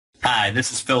Hi,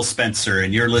 this is Phil Spencer,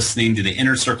 and you're listening to the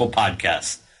Inner Circle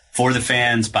Podcast. For the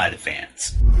fans, by the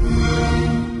fans.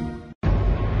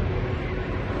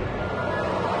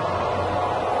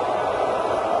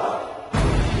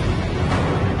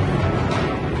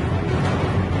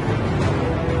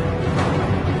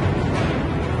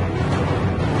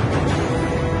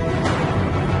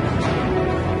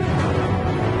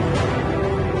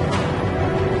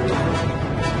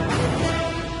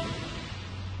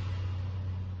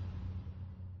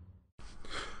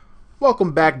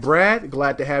 Welcome back, Brad.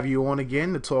 Glad to have you on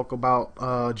again to talk about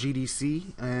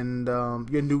GDC and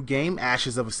your new game,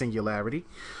 Ashes of a Singularity,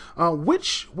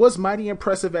 which was mighty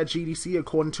impressive at GDC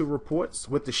according to reports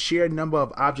with the sheer number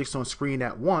of objects on screen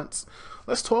at once.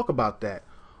 Let's talk about that.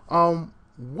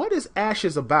 What is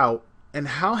Ashes about, and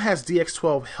how has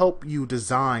DX12 helped you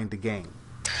design the game?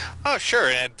 Oh, sure,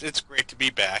 and it's great to be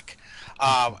back.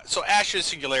 So Ashes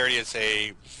Singularity is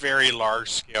a very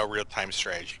large-scale real-time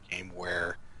strategy game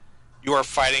where you are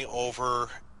fighting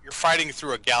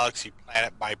through a galaxy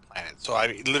planet by planet. So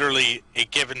literally a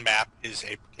given map is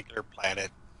a particular planet.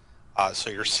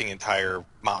 So you're seeing entire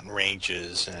mountain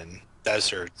ranges and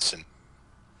deserts, and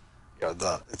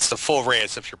it's the full array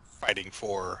as if you're fighting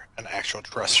for an actual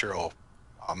terrestrial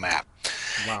map.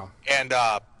 Wow. And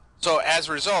so as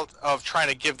a result of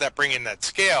trying to bring in that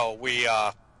scale,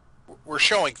 we're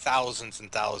showing thousands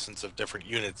and thousands of different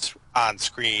units on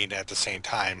screen at the same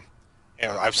time.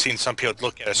 I've seen some people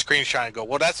look at a screenshot and go,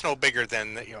 well, that's no bigger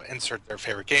than, insert their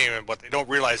favorite game. And what they don't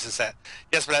realize is that,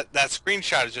 yes, but that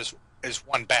screenshot is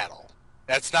one battle.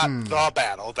 That's not the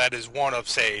battle. That is one of,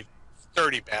 say,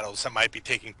 30 battles that might be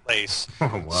taking place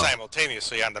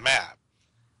simultaneously on the map.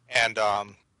 And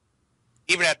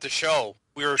even at the show,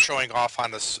 we were showing off on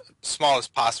the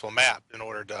smallest possible map in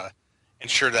order to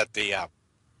ensure that they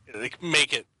can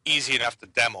make it easy enough to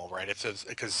demo, right?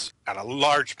 Because on a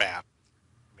large map,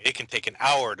 it can take an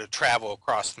hour to travel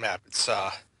across the map. It's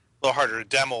a little harder to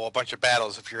demo a bunch of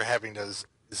battles if you're having to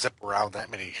zip around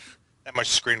that much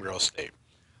screen real estate.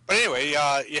 But anyway,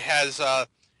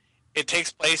 it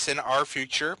takes place in our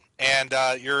future, and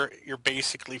you're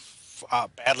basically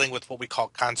battling with what we call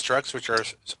constructs, which are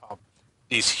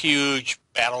these huge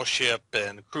battleship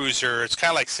and cruiser. It's kind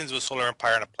of like Sins of the Solar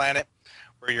Empire on a planet,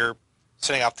 where you're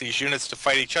sending out these units to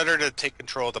fight each other to take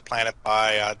control of the planet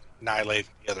by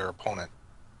annihilating the other opponent.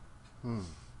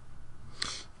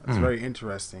 That's very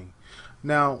interesting.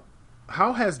 Now,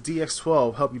 how has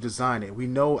DX12 helped you design it? We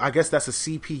know, I guess that's a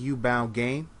CPU-bound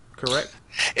game, correct?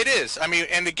 It is. I mean,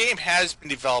 and the game has been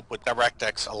developed with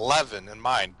DirectX 11 in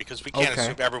mind, because we can't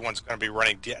assume everyone's going to be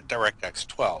running DirectX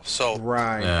 12. So,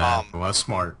 right. Yeah, well, that's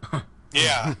smart.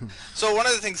 Yeah. So one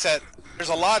of the things there's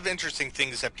a lot of interesting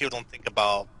things that people don't think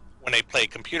about when they play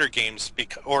computer games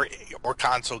or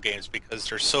console games, because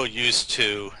they're so used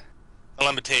to the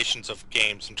limitations of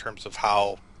games in terms of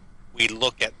how we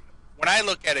look at. When I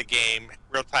look at a game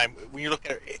real time, when you look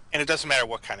at it, and it doesn't matter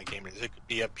what kind of game it is, it could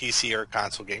be a PC or a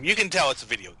console game, you can tell it's a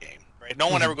video game, right? No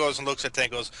one ever goes and looks at it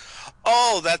and goes,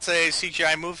 oh, that's a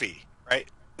CGI movie, right?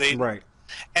 Right.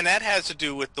 And that has to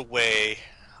do with the way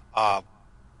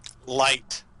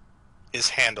light is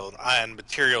handled and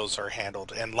materials are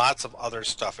handled and lots of other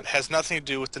stuff. It has nothing to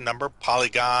do with the number of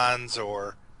polygons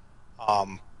or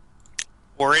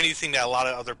anything that a lot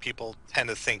of other people tend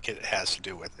to think it has to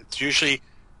do with. It's usually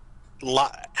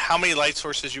how many light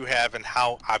sources you have and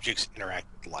how objects interact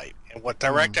with light. And what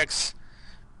DirectX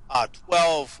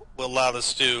 12 will allow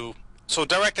us to do, so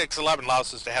DirectX 11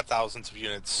 allows us to have thousands of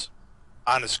units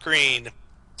on the screen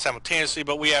simultaneously,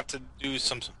 but we have to do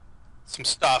some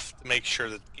stuff to make sure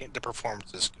that the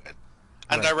performance is good.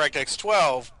 On DirectX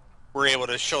 12, we're able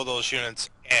to show those units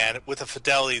and with a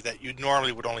fidelity that you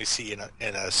normally would only see in a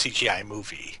CGI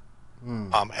movie.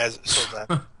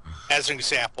 As an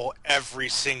example, every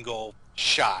single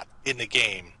shot in the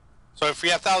game. So if we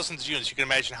have thousands of units, you can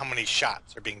imagine how many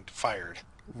shots are being fired.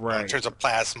 Right. In terms of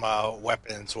plasma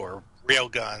weapons or rail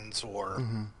guns or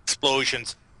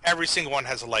explosions. Every single one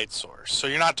has a light source. So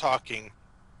you're not talking.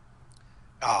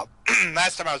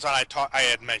 Last time I was on, I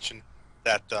had mentioned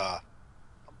that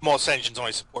most engines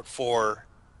only support 4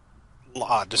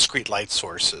 discrete light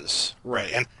sources,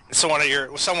 right? And someone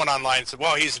online said,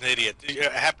 "Well, he's an idiot." I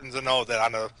happen to know that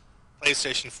on a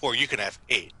PlayStation 4 you can have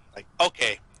 8. Like,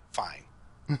 okay, fine,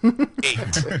 8.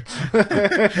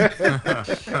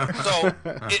 So,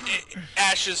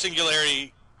 Ashes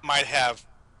Singularity might have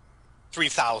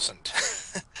 3,000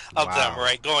 of them,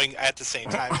 right, going at the same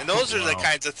time, and those are the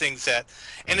kinds of things that,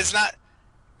 and it's not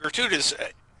gratuitous.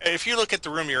 If you look at the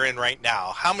room you're in right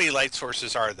now, how many light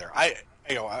sources are there?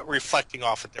 Reflecting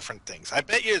off of different things. I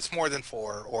bet you it's more than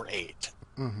 4 or 8.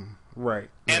 Right.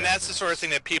 And that's the sort of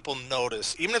thing that people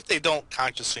notice, even if they don't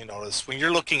consciously notice. When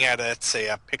you're looking at, let's say,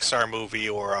 a Pixar movie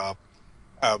or a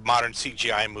modern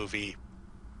CGI movie,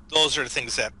 those are the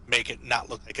things that make it not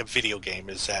look like a video game,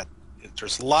 is that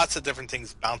there's lots of different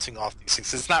things bouncing off these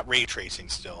things. It's not ray tracing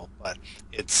still, but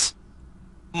it's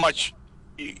much...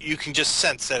 You can just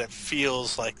sense that it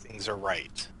feels like things are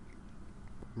right.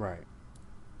 Right.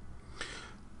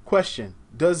 Question: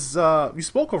 Does you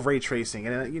spoke of ray tracing,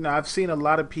 and I've seen a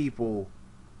lot of people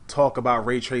talk about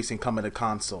ray tracing coming to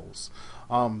consoles.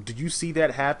 Do you see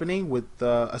that happening with,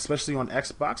 especially on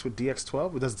Xbox with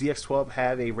DX12? Does DX12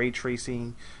 have a ray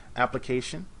tracing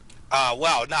application?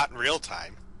 Well, not in real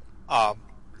time.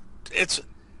 It's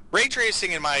ray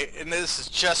tracing, and this is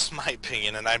just my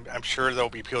opinion, and I'm sure there'll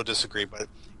be people who disagree, but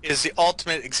is the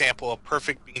ultimate example of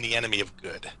perfect being the enemy of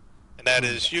good, and that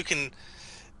is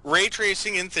ray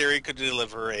tracing in theory could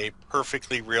deliver a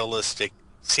perfectly realistic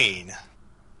scene,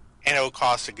 and it would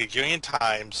cost a gajillion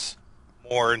times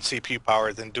more in CPU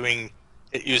power than doing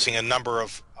it using a number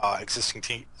of existing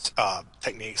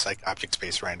techniques like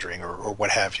object-based rendering or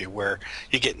what have you, where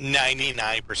you get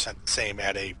 99% the same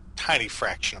at a tiny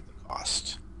fraction of the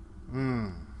cost.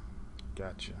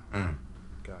 Gotcha.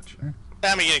 Gotcha.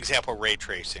 Let me give an example of ray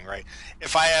tracing, right?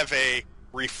 If I have a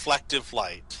reflective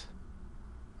light,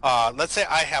 let's say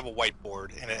I have a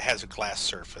whiteboard and it has a glass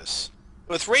surface.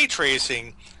 With ray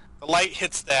tracing, the light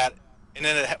hits that, and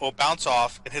then it will bounce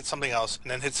off and hit something else, and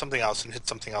then hit something else, and hit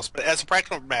something else. But as a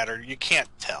practical matter, you can't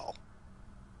tell.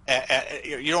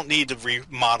 You don't need to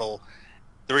remodel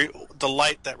the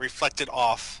light that reflected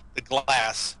off the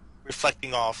glass,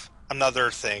 reflecting off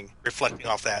another thing, reflecting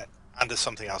off that onto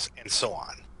something else, and so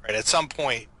on. Right? At some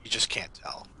point, you just can't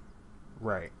tell.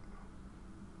 Right.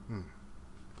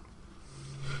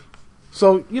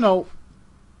 So,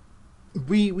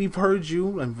 we've heard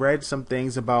you and read some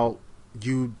things about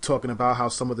you talking about how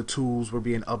some of the tools were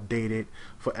being updated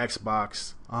for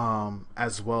Xbox,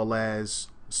 as well as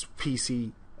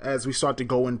PC, as we start to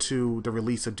go into the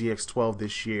release of DX12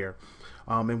 this year.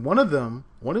 And one of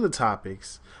the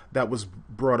topics that was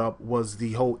brought up was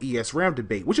the whole ESRAM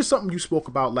debate, which is something you spoke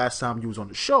about last time you was on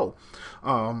the show.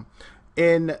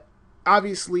 And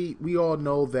obviously, we all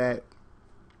know that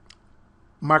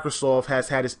Microsoft has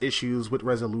had its issues with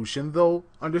resolution, though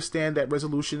understand that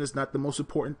resolution is not the most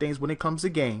important things when it comes to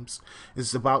games.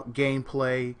 It's about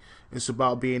gameplay. It's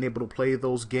about being able to play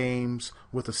those games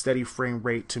with a steady frame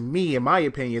rate. To me, in my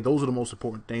opinion, those are the most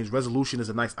important things. Resolution is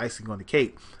a nice icing on the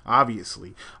cake,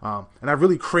 obviously. And I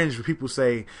really cringe when people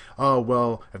say, oh,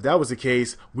 well, if that was the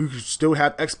case, we could still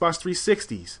have Xbox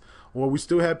 360s. Or we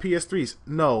still have PS3s.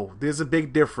 No, there's a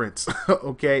big difference.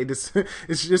 Okay, it's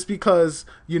just because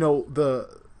the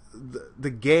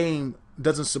game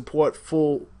doesn't support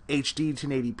full HD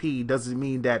 1080p doesn't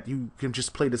mean that you can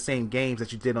just play the same games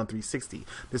that you did on 360.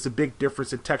 There's a big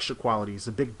difference in texture quality. There's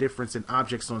a big difference in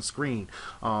objects on screen,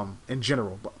 in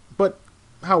general. But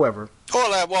however,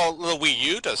 well, the Wii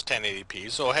U does 1080p,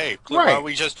 so hey, right.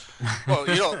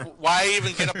 why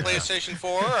even get a PlayStation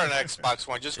 4 or an Xbox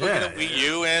One? Just go get a Wii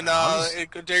U and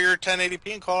do your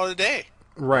 1080p and call it a day.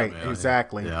 Right,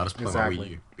 exactly. Yeah, I'll just play my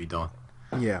Wii U. Be done.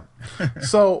 Yeah.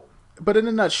 So, but in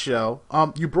a nutshell,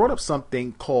 you brought up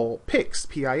something called PIX,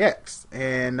 P-I-X,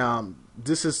 and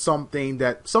this is something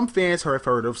that some fans have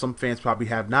heard of, some fans probably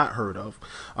have not heard of,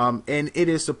 and it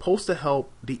is supposed to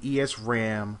help the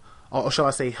ESRAM, or shall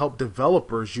I say help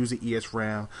developers use the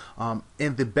ESRAM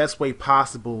in the best way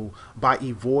possible by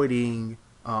avoiding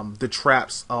the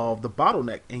traps of the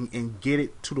bottleneck and get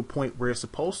it to the point where it's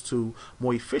supposed to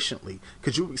more efficiently.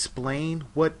 Could you explain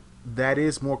what that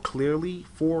is more clearly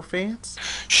for fans?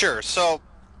 Sure. So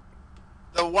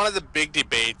one of the big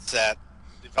debates that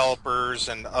developers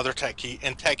and other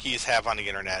techies have on the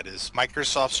internet is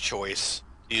Microsoft's choice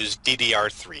to use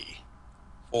DDR3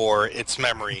 for its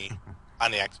memory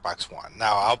on the Xbox One.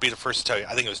 Now, I'll be the first to tell you,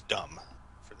 I think it was dumb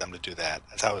for them to do that.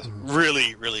 I thought it was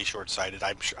really, really short-sighted.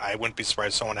 I wouldn't be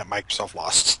surprised if someone at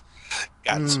Microsoft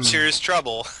got in some serious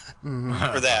trouble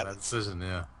for that. That decision,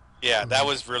 yeah. Yeah, that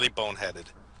was really boneheaded.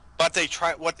 But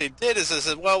what they did is they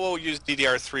said, well, we'll use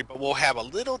DDR3, but we'll have a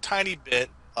little tiny bit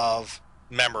of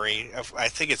memory. I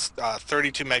think it's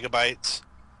 32 megabytes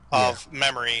of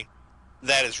memory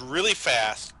that is really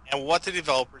fast. And what the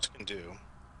developers can do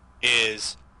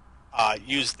is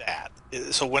use that.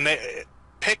 So when they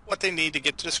pick what they need to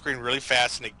get to the screen really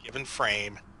fast in a given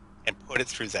frame and put it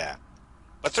through that.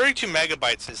 But 32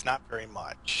 megabytes is not very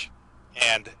much,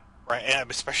 and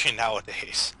especially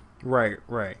nowadays. Right.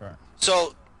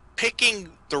 So picking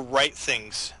the right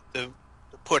things to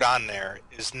put on there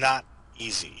is not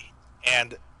easy.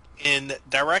 And in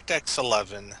DirectX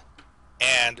 11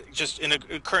 And just in a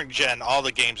current gen, all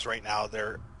the games right now,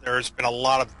 there's been a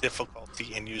lot of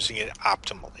difficulty in using it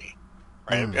optimally,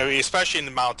 right? I mean, especially in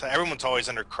the mountain, everyone's always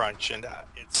under crunch, and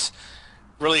it's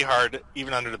really hard,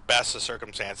 even under the best of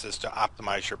circumstances, to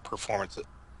optimize your performance.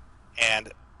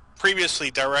 And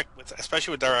previously,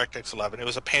 especially with DirectX 11, it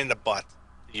was a pain in the butt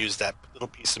to use that little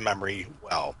piece of memory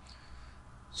well.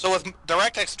 So with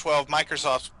DirectX 12,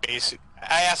 Microsoft's basic,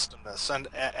 I asked them this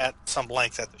at some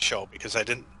length at the show because I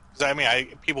didn't. I mean,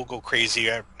 people go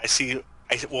crazy. I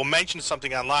will mention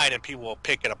something online and people will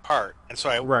pick it apart. And so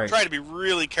I try to be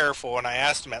really careful, and I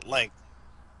asked them at length,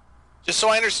 just so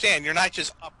I understand, you're not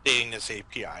just updating this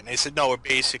API. And they said, no, we're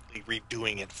basically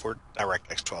redoing it for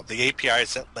DirectX 12. The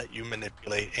APIs that let you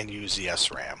manipulate and use the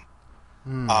SRAM.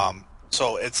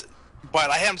 So it's, but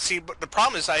I haven't seen, but the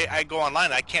problem is I go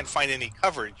online, I can't find any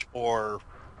coverage or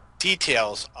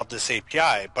details of this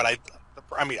API. But I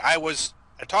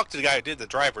talked to the guy who did the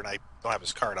driver, and I don't have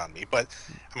his card on me, but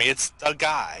I mean, it's the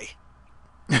guy,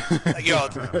 a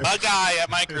guy at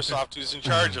Microsoft who's in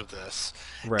charge of this,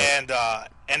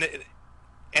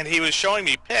 and he was showing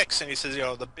me Pix, and he says,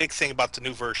 the big thing about the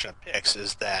new version of Pix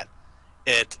is that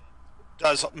it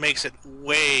makes it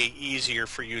way easier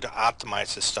for you to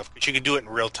optimize this stuff because you can do it in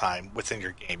real time within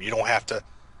your game. You don't have to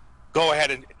go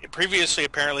ahead and previously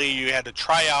apparently you had to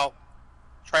try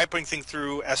putting things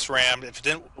through SRAM. If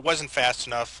it wasn't fast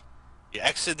enough, you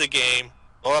exit the game,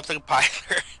 load up the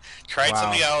compiler, try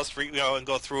something else, and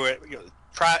go through it. It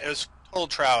was total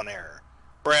trial and error.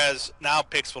 Whereas now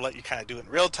Pix will let you kind of do it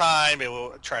in real time. It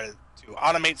will try to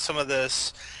automate some of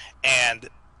this, and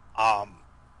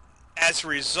as a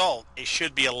result, it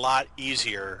should be a lot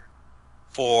easier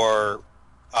for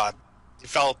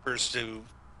developers to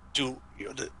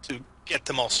get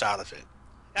the most out of it.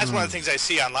 That's one of the things I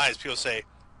see online is people say,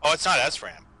 "Oh, it's not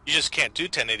SRAM. You just can't do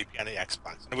 1080p on the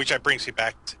Xbox," which brings me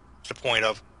back to the point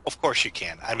of course you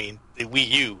can. I mean, the Wii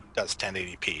U does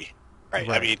 1080p, right?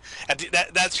 I mean,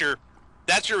 that's your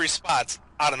response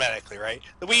automatically, right?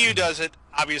 The Wii U does it.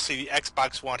 Obviously, the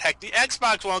Xbox One. Heck, the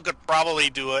Xbox One could probably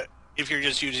do it if you're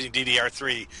just using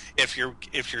DDR3. If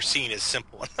your scene is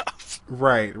simple enough.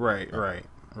 Right.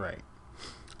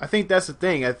 I think that's the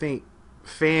thing. I think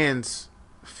fans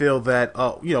feel that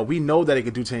we know that it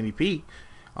can do 1080p.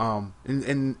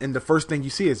 And the first thing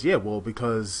you see is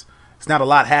because it's not a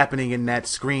lot happening in that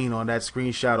screen on that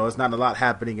screenshot, or it's not a lot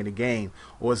happening in the game,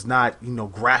 or it's not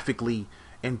graphically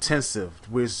intensive,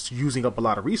 we're using up a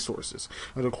lot of resources.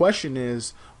 And the question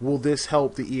is, will this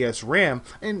help the ESRAM?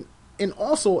 And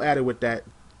also added with that,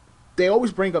 they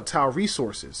always bring up tile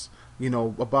resources.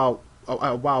 About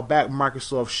a while back,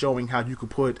 Microsoft showing how you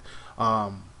could put,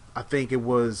 I think it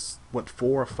was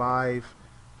 4 or 5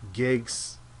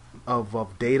 gigs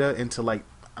of data into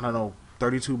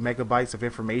 32 megabytes of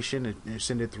information and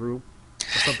send it through,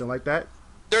 or something like that.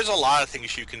 There's a lot of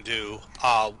things you can do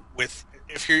with.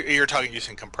 If you're talking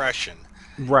using compression,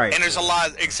 right? And there's a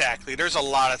lot. There's a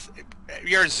lot of.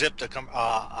 You're zipped a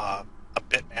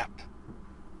bitmap,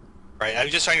 right? I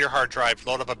just on your hard drive,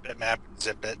 load up a bitmap,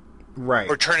 zip it, right?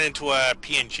 Or turn it into a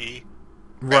PNG,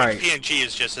 right? PNG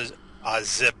is just a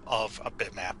zip of a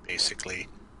bitmap, basically,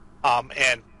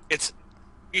 and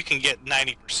you can get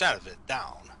 90% of it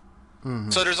down.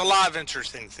 Mm-hmm. So there's a lot of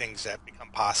interesting things that become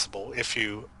possible if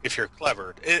you're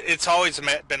clever. It's always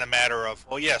been a matter of,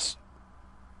 well, yes.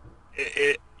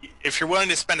 If you're willing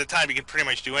to spend the time, you can pretty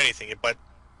much do anything. But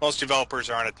most developers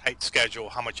are on a tight schedule.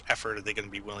 How much effort are they going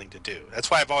to be willing to do? That's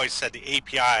why I've always said the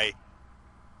API,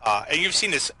 and you've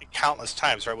seen this countless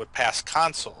times, right, with past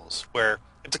consoles, where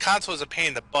if the console is a pain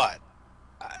in the butt,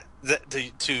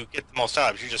 to get the most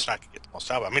out of it, you're just not going to get the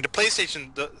most out of it. I mean, the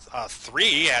PlayStation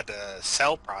 3 had a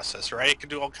cell processor, right? It could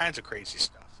do all kinds of crazy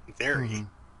stuff, in theory.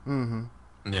 Mm-hmm.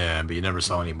 Yeah, but you never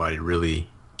saw anybody really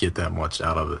get that much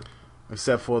out of it.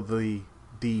 Except for the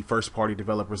first-party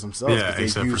developers themselves, because they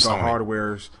use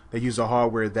They use the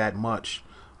hardware that much.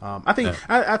 I think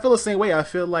I feel the same way. I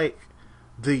feel like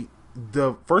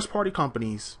the first-party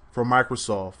companies for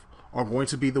Microsoft are going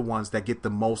to be the ones that get the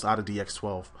most out of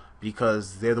DX12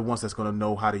 because they're the ones that's going to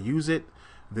know how to use it.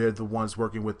 They're the ones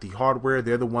working with the hardware.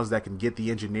 They're the ones that can get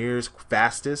the engineers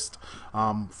fastest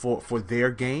for their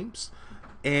games.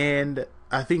 And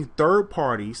I think third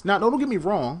parties. Now, don't get me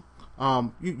wrong.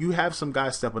 You have some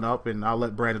guys stepping up, and I'll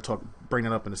let Brandon bring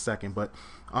it up in a second. But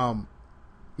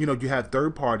you have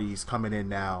third parties coming in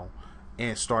now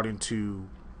and starting to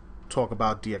talk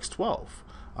about DX12.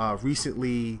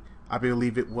 Recently, I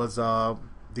believe it was the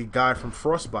guy from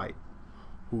Frostbite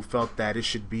who felt that it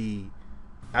should be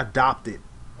adopted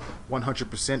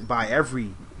 100% by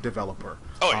every developer.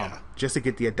 Oh yeah. Just to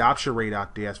get the adoption rate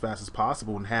out there as fast as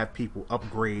possible and have people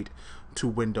upgrade to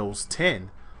Windows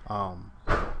 10.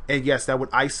 And yes, that would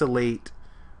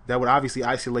obviously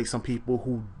isolate some people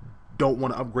who don't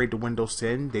want to upgrade to Windows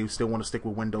 10. They still want to stick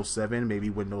with Windows 7, maybe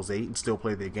Windows 8, and still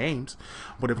play their games.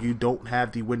 But if you don't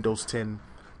have the Windows 10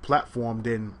 platform,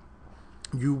 then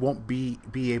you won't be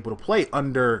able to play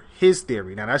under his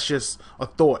theory. Now, that's just a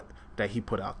thought that he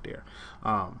put out there.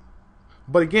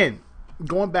 But again,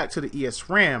 going back to the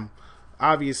ESRAM,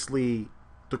 obviously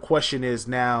the question is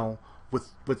now,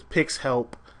 with Pick's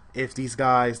help, if these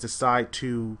guys decide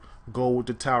to go with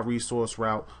the tile resource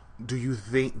route, do you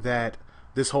think that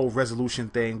this whole resolution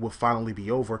thing will finally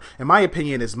be over? In my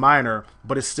opinion, it's minor,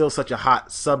 but it's still such a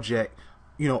hot subject,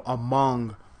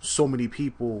 among so many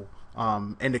people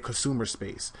in the consumer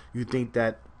space. You think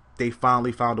that they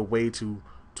finally found a way to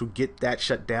get that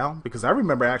shut down? Because I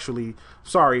remember I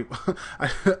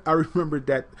remember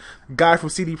that guy from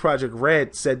CD Projekt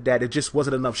Red said that it just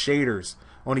wasn't enough shaders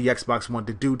on the Xbox One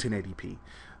to do 1080p.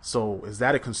 So is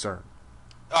that a concern?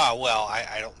 Well,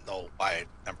 I don't know why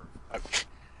number.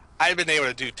 I've been able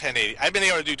to do 1080. I've been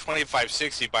able to do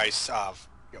 2560 by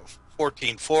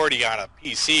 1440 on a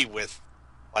PC with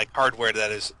like hardware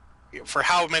that is for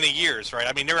how many years, right?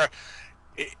 I mean,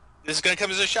 this is going to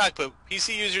come as a shock, but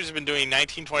PC users have been doing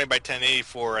 1920 by 1080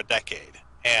 for a decade,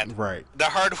 and right. The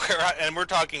hardware, and we're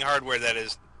talking hardware that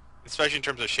is, especially in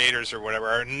terms of shaders or whatever,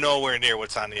 are nowhere near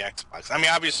what's on the Xbox. I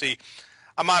mean, obviously,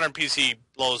 a modern PC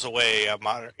blows away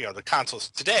the consoles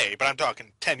today, but I'm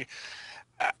talking 10.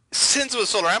 Sins of the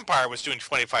Solar Empire was doing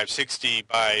 2560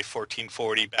 by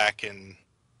 1440 back in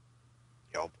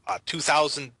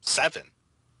 2007.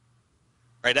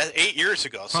 Right, that's 8 years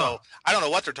ago. So I don't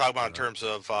know what they're talking about in terms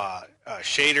of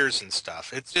shaders and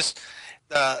stuff. It's just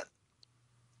the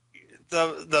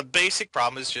basic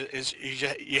problem is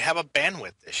you have a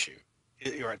bandwidth issue.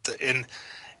 You're at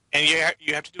and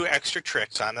you have to do extra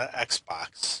tricks on the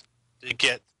Xbox to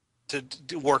get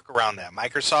to work around that.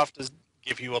 Microsoft does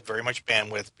give you a very much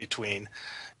bandwidth between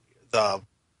to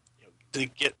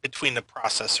get between the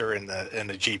processor and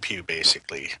the GPU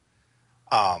basically.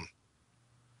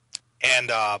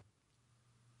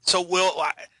 So will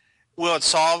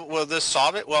this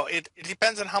solve it? Well, it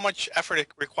depends on how much effort it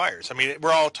requires. I mean,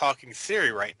 we're all talking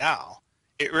theory right now.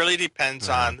 It really depends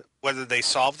on whether they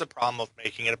solve the problem of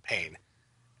making it a pain.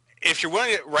 If you're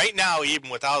willing to, right now,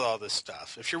 even without all this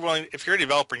stuff, if you're a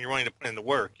developer and you're willing to put in the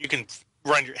work, you can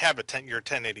have your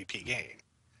 1080p game.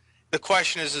 The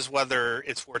question is whether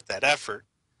it's worth that effort.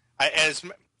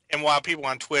 And while people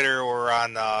on Twitter or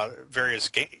on various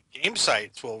game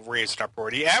sites will raise an uproar,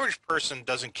 the average person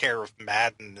doesn't care if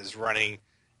Madden is running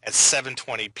at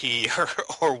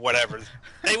 720p or whatever.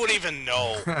 They wouldn't even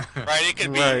know, right? It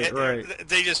could be. Right.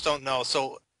 They just don't know.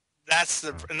 So that's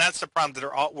the problem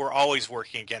that we're always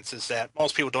working against, is that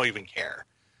most people don't even care.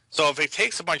 So if it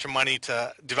takes a bunch of money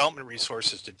to development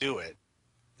resources to do it,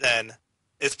 then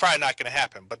it's probably not going to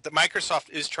happen. But the Microsoft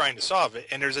is trying to solve it,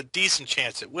 and there's a decent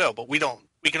chance it will. But we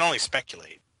can only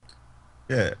speculate.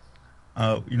 Yeah.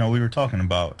 We were talking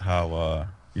about how,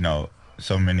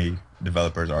 so many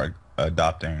developers are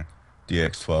adopting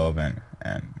DX12,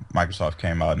 and Microsoft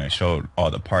came out and they showed all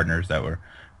the partners that were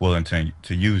willing to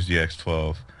use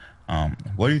DX12.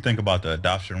 What do you think about the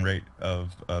adoption rate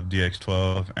of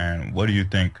DX12, and what do you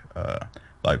think,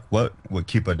 what would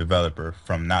keep a developer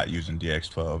from not using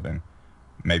DX12 and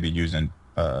maybe using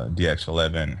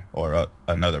DX11 or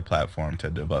another platform to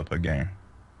develop a game?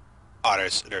 Oh,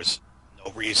 there's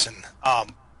no reason. I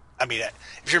mean,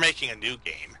 if you're making a new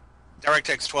game,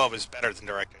 DirectX 12 is better than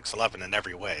DirectX 11 in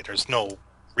every way. There's no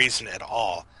reason at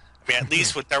all. I mean, at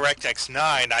least with DirectX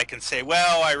 9, I can say,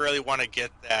 well, I really want to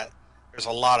get that. There's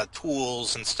a lot of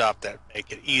tools and stuff that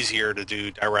make it easier to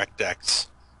do DirectX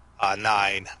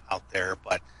 9 out there.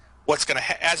 But what's going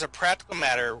to, as a practical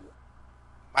matter,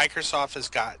 Microsoft has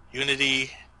got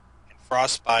Unity and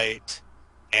Frostbite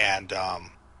and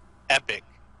Epic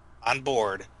on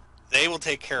board. They will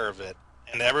take care of it,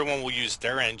 and everyone will use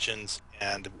their engines,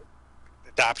 and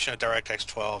adoption of DirectX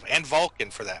 12 and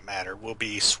Vulkan, for that matter, will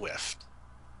be swift.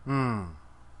 Yeah,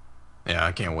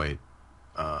 I can't wait.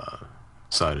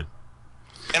 Excited.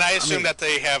 And I assume that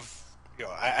they have,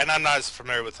 and I'm not as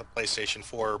familiar with the PlayStation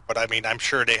 4, but I mean, I'm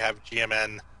sure they have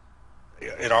GMN.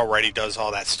 It already does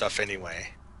all that stuff anyway.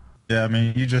 Yeah, I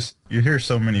mean, you hear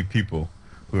so many people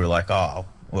who are like, oh,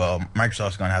 well,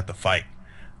 Microsoft's going to have to fight,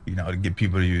 to get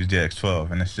people to use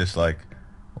DX12. And it's just like,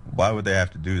 why would they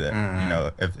have to do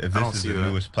that? If this is the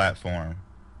newest platform,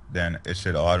 then it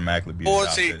should automatically be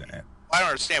adopted. I don't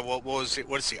understand.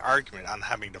 What's the argument on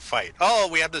having to fight? Oh,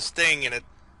 we have this thing, and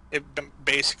it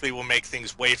basically will make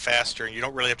things way faster, and you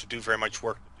don't really have to do very much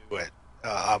work to do it.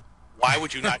 Why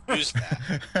would you not use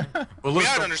that? Well,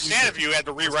 I would understand if you had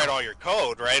to rewrite all your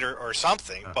code, right, or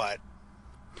something. But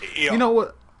you know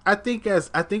what? I think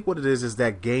what it is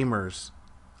that gamers,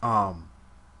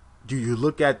 you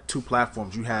look at two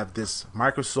platforms. You have this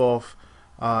Microsoft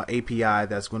API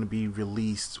that's going to be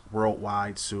released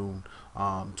worldwide soon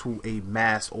to a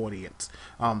mass audience.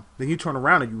 Then you turn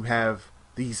around and you have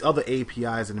these other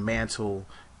APIs in Mantle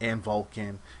and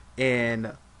Vulkan,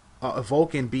 and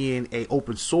Vulkan being a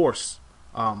open source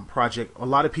project. A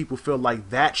lot of people feel like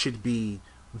that should be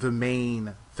the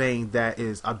main thing that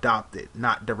is adopted,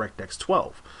 not DirectX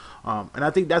 12. And I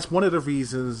think that's one of the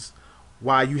reasons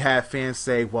why you have fans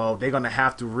say, well, they're going to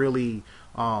have to really,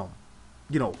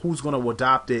 who's going to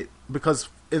adopt it? Because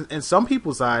in some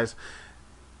people's eyes,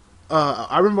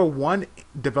 I remember one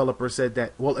developer said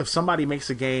that, well, if somebody makes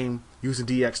a game using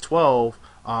DX12,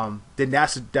 then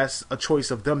that's a choice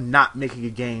of them not making a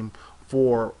game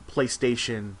for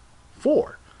PlayStation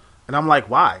 4. And I'm like,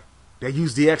 why? They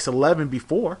used DX11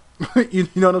 before. you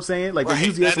know what I'm saying? Like, they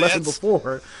used DX11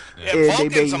 before. Yeah,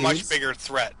 Vulkan's a much bigger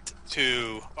threat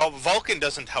to... Oh, Vulkan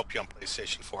doesn't help you on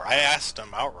PlayStation 4. I asked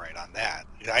them outright on that.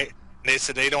 They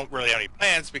said they don't really have any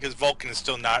plans because Vulkan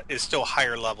is still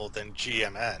higher level than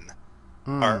GMN.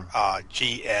 Or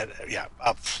GN... Yeah.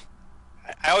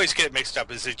 I always get it mixed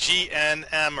up. Is it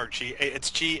GNM or G... It's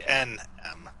GNM.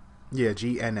 Yeah,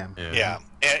 GNM. Yeah.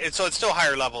 And so it's still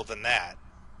higher level than that.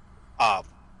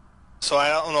 So I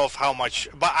don't know if how much,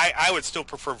 but I would still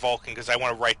prefer Vulkan because I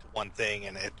want to write one thing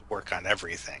and it work on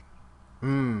everything.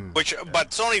 But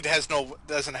Sony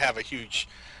doesn't have a huge.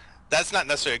 That's not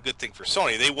necessarily a good thing for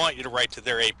Sony. They want you to write to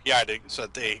their API so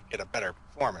that they get a better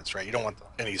performance, right? You don't want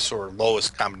any sort of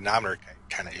lowest common denominator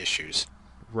kind of issues,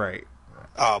 right?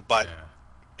 But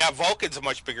Vulkan's a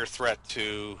much bigger threat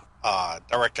to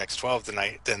DirectX 12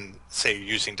 than say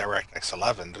using DirectX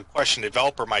 11. The question the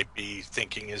developer might be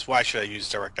thinking is, why should I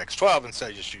use DirectX 12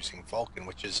 instead of just using Vulkan,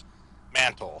 which is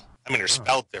Mantle? I mean, they're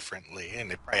spelled differently,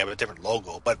 and they probably have a different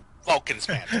logo, but Vulkan's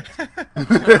Mantle.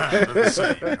 They're the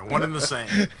same. One and the same.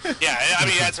 Yeah, I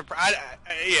mean,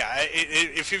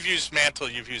 if you've used Mantle,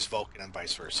 you've used Vulkan, and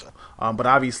vice versa. But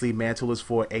obviously, Mantle is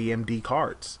for AMD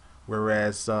cards,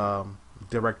 whereas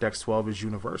DirectX 12 is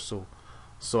universal.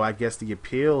 So I guess the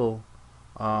appeal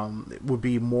would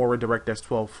be more a DirectX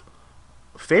 12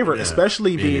 favorite,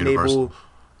 especially being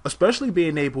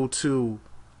able to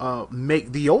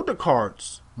make the older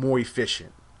cards more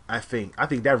efficient. I think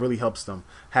that really helps them,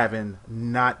 having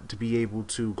not to be able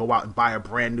to go out and buy a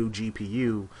brand new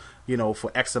GPU,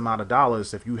 for X amount of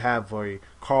dollars. If you have a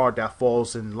card that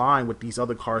falls in line with these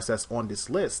other cards that's on this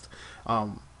list,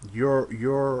 your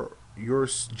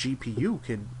GPU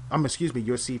can,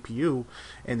 your CPU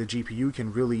and the GPU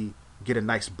can really get a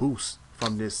nice boost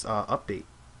from this update.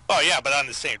 Oh yeah, but on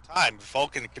the same time,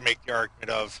 Vulkan can make the argument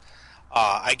of,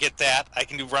 I get that, I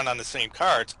can run on the same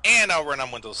cards, and I'll run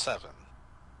on Windows 7.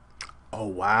 Oh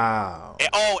wow.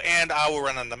 And I will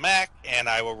run on the Mac, and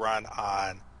I will run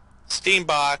on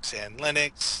Steambox and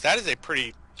Linux. That is a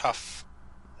pretty tough.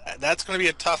 That's going to be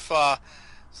a tough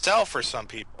sell for some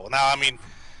people. Now, I mean,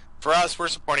 for us, we're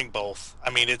supporting both.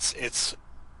 I mean, we're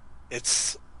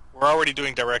already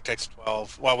doing DirectX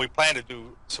 12. Well, we plan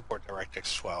to support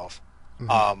DirectX 12.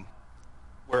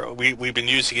 Mm-hmm. We've been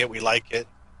using it. We like it.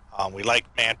 We like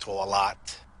Mantle a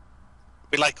lot.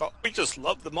 We just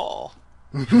love them all.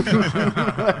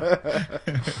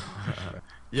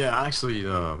 Yeah, actually,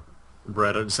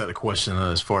 Brad, I just had a question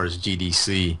as far as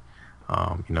GDC.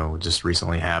 Just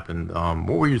recently happened.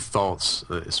 What were your thoughts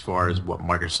as far as what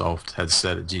Microsoft had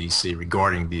said at GDC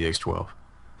regarding DX12?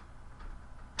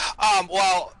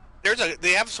 Well,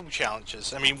 they have some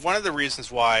challenges. I mean, one of the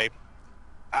reasons why,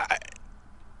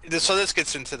 so this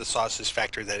gets into the sausage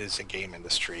factor that is the game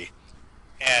industry,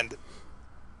 and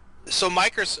so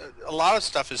Microsoft, a lot of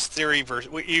stuff is theory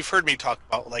versus. You've heard me talk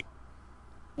about like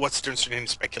what's the difference between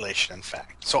speculation and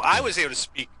fact. So I was able to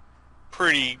speak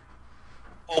pretty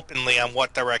openly on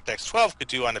what DirectX 12 could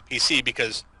do on the PC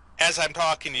because as I'm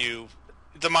talking to you,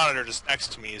 the monitor just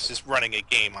next to me is just running a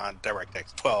game on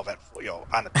DirectX 12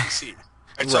 on the PC.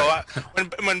 And right. So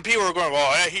when people were going,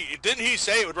 well, didn't he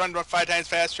say it would run 5 times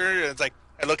faster? And it's like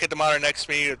I look at the monitor next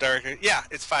to me, yeah,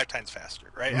 it's 5 times faster,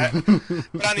 right?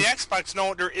 But on the Xbox,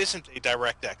 no, there isn't a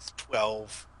DirectX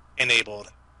 12 enabled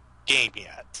game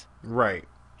yet. Right.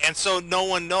 And so no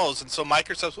one knows. And so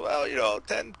Microsoft's,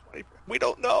 10, 20, we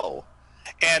don't know.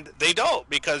 And they don't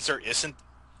because there isn't.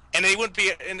 And they wouldn't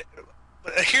be.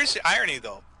 But here's the irony,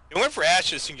 though. It went for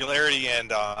Ashes, Singularity,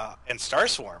 and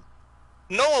Starswarm.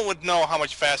 No one would know how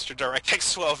much faster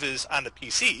DirectX 12 is on the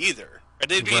PC either. Or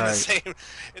they'd be in the same.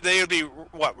 They would be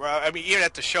what? I mean, even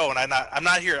at the show, and I'm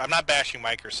not bashing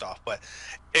Microsoft, but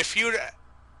if you,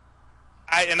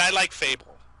 I like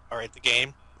Fable, all right, the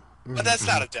game, but that's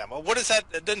not a demo. What is that?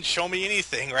 It doesn't show me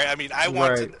anything, right? I mean, I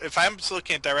want to, if I'm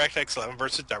looking at DirectX 11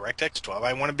 versus DirectX 12,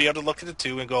 I want to be able to look at the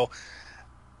two and go,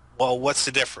 well, what's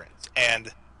the difference?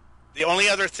 And the only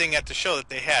other thing at the show that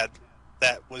they had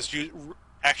that was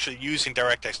actually using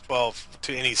DirectX 12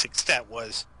 to any extent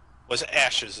was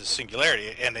Ashes'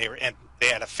 Singularity, and they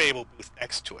had a Fable booth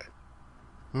next to it.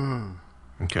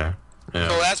 Okay. Yeah.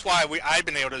 So that's why I've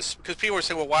been able to, because people were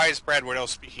saying, well, why is Brad Wardell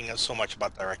speaking so much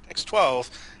about DirectX 12?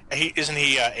 And isn't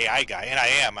he an AI guy? And I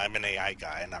am. I'm an AI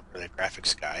guy, and not really a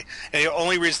graphics guy. And the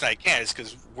only reason I can is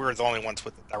because we're the only ones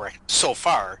with the direct. So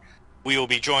far, we will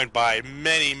be joined by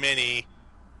many, many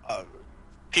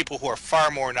people who are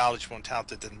far more knowledgeable and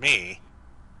talented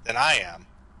than I am,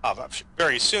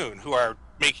 very soon, who are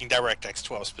making DirectX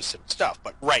 12 specific stuff.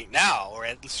 But right now, or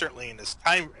at least certainly in this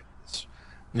time,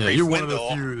 yeah, you're one of the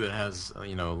few that has a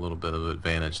little bit of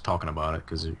advantage talking about it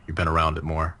because you've been around it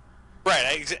more.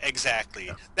 Right, exactly.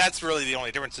 Yeah. That's really the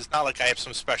only difference. It's not like I have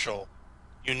some special,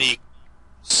 unique,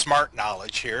 smart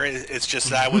knowledge here. It's just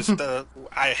that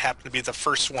I happen to be the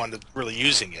first one that's really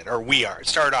using it, or we are.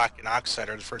 Stardock and Oxide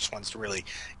are the first ones to really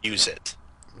use it.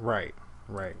 Right.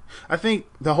 I think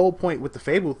the whole point with the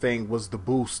Fable thing was the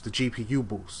boost, the GPU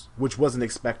boost, which wasn't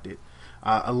expected.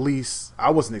 At least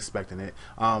I wasn't expecting it.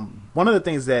 One of the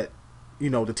things that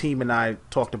the team and I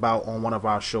talked about on one of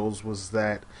our shows was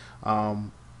that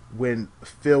when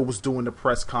Phil was doing the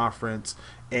press conference,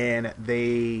 and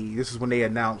this is when they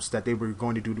announced that they were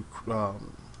going to do the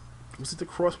was it the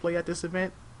crossplay at this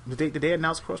event? Did they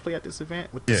announce crossplay at this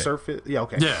event with the Surface? Yeah,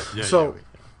 okay. Yeah.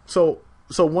 So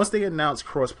once they announced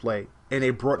crossplay and they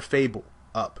brought Fable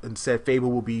up and said Fable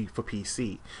will be for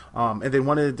PC, and then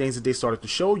one of the things that they started to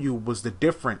show you was the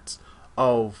difference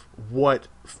of what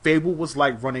Fable was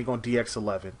like running on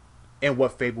DX11 and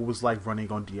what Fable was like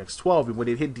running on DX12. And when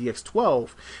it hit DX12,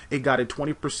 it got a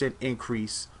 20%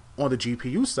 increase on the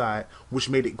GPU side, which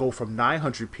made it go from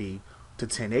 900p to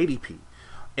 1080p.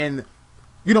 And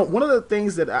one of the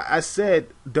things that I said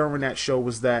during that show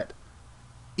was that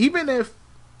even if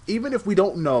we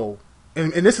don't know,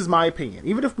 and this is my opinion,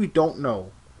 even if we don't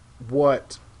know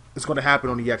what is going to happen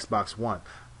on the Xbox One,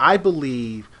 I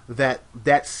believe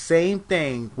that same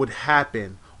thing would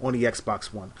happen on the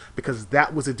Xbox One, because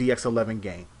that was a DX11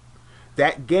 game.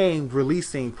 That game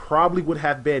releasing probably would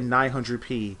have been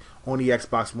 900p on the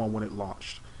Xbox One when it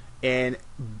launched. And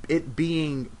it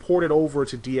being ported over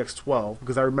to DX12,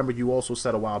 because I remember you also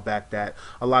said a while back that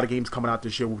a lot of games coming out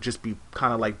this year will just be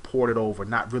kind of like ported over,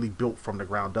 not really built from the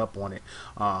ground up on it.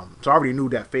 So I already knew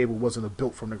that Fable wasn't a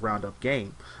built from the ground up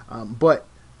game. But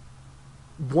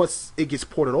once it gets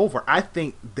ported over, I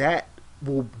think that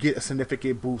will get a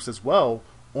significant boost as well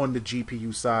on the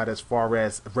GPU side as far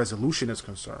as resolution is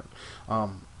concerned.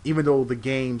 Even though the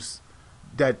games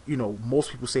that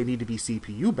most people say need to be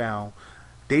CPU bound,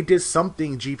 they did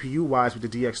something GPU-wise with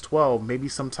the DX12, maybe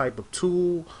some type of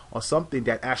tool or something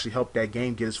that actually helped that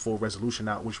game get its full resolution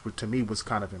out, which to me was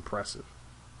kind of impressive.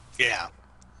 Yeah.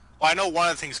 Well, I know one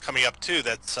of the things coming up, too,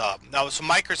 that's... now, so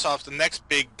Microsoft, the next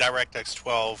big DirectX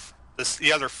 12,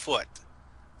 the other foot,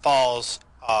 falls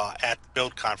at the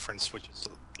Build Conference, which is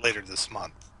later this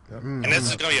month. Yep. And this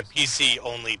is going to be a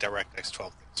PC-only DirectX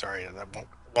 12 thing. Sorry, that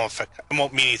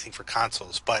won't mean anything for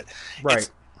consoles, but we're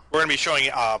going to be showing...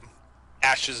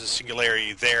 Ashes'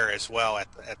 Singularity there as well at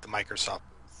the Microsoft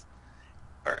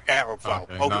booth,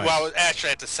 well, actually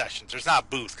at the sessions. There's not a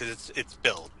booth because it's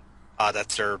Build.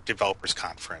 That's their developers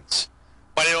conference.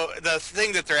 But the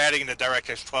thing that they're adding in the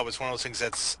DirectX 12 is one of those things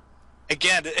that's,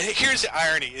 again, here's the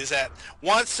irony, is that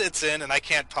once it's in, and I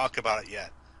can't talk about it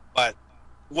yet, but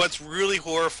what's really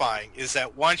horrifying is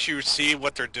that once you see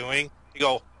what they're doing, you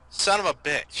go, son of a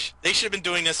bitch, they should have been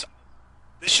doing this.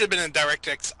 This should have been in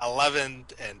DirectX 11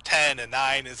 and 10 and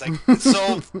 9. It's like, it's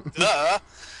so,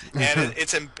 and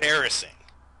it's embarrassing.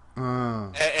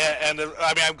 And I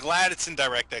mean, I'm glad it's in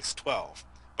DirectX 12.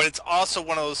 But it's also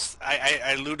one of those,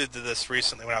 I alluded to this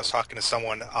recently when I was talking to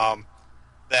someone,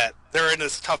 that they're in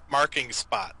this tough marketing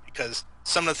spot because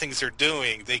some of the things they're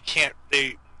doing, on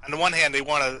the one hand, they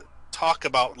want to talk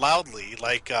about loudly,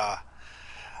 like, look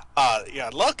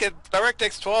at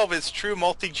DirectX 12 is true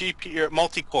multi-GP or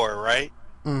multi-core, right?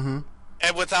 Mm-hmm.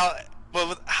 And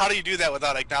how do you do that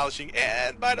without acknowledging?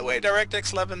 And by the way,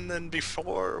 DirectX 11 and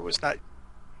before was not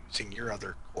using your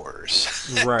other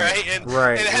cores, right? And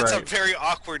that's a very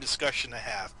awkward discussion to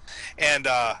have. And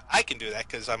I can do that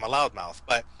because I'm a loudmouth.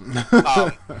 But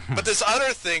but this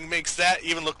other thing makes that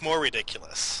even look more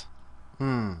ridiculous.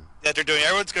 that they're doing.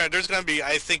 There's gonna be,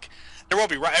 I think, there won't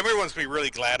be. Everyone's gonna be really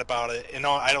glad about it. And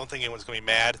no, I don't think anyone's gonna be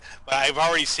mad. But I've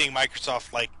already seen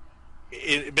Microsoft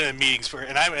been in meetings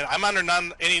and I'm under the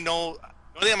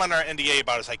only thing I'm under NDA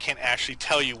about is I can't actually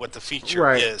tell you what the feature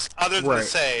is, other than to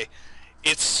say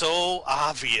it's so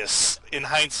obvious in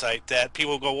hindsight that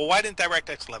people go, well, why didn't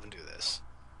DirectX 11 do this?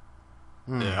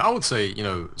 Yeah, I would say,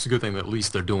 it's a good thing that at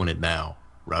least they're doing it now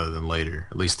rather than later.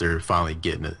 At least they're finally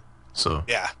getting it. So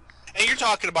yeah, and you're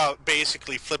talking about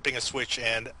basically flipping a switch,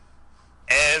 and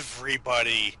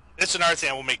everybody. It's another thing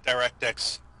that will make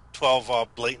DirectX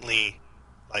 12 blatantly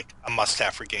like a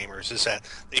must-have for gamers, is that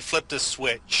they flip the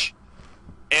switch,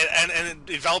 and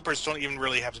developers don't even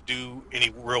really have to do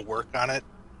any real work on it,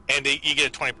 and you get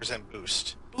a 20%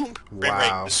 boost. Boom.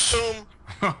 Wow. Boom.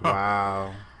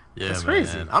 Wow. Yeah, that's man.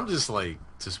 crazy. I'm just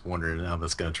wondering how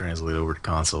that's going to translate over to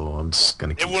console. I'm just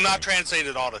going to. It will not translate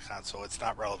at all to console. It's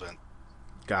not relevant.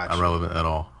 Gotcha. Not relevant at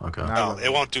all. Okay. No,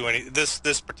 it won't do any. This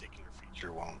particular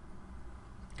feature won't.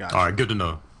 Gotcha. All right. Good to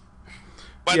know.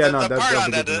 But the part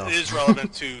on that is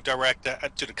relevant to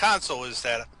the console is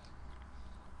that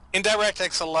in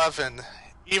DirectX 11,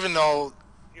 even though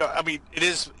it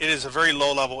is a very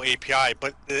low level API,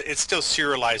 but it still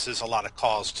serializes a lot of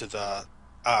calls to the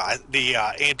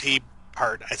AMD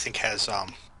part. I think has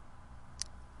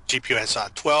GPU has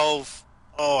 12.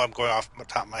 Oh, I'm going off the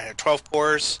top of my head. 12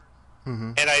 cores,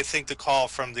 and I think the call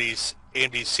from these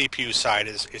AMD CPU side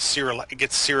is it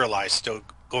gets serialized still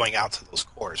going out to those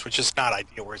cores, which is not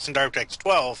ideal. Whereas in DirectX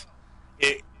 12,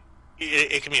 it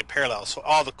can be in parallel. So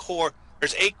all the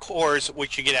there's 8 cores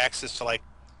which you get access to, like,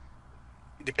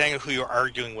 depending on who you're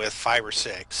arguing with, 5 or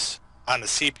 6 on the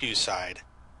CPU side.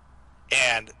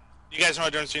 And you guys know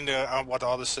the difference between what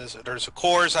all this is? There's the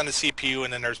cores on the CPU,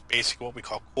 and then there's basically what we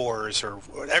call cores, or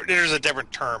there's a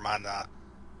different term on the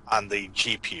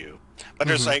GPU. But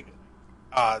there's like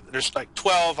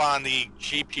 12 on the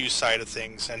GPU side of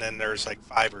things, and then there's like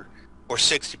 5 or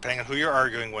 6, depending on who you're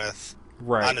arguing with,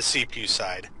 on the CPU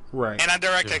side. Right. And on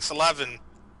DirectX 11,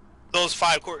 those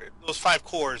 5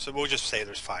 cores, and we'll just say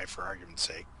there's 5 for argument's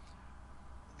sake,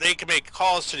 they can make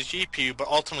calls to the GPU, but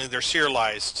ultimately they're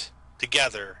serialized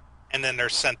together, and then they're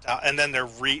sent out, and then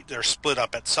they're split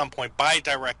up at some point by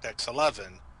DirectX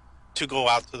 11 to go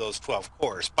out to those 12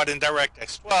 cores. But in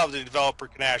DirectX 12, the developer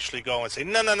can actually go and say,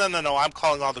 no, I'm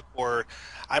calling all the core.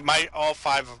 All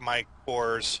 5 of my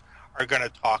cores are going to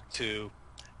talk to,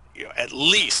 at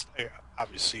least,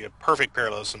 obviously, a perfect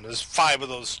parallelism. There's 5 of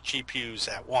those GPUs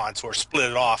at once, or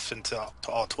split it off into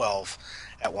all 12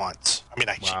 at once. I mean,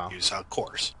 not GPUs,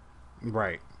 cores.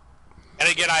 Right. And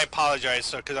again, I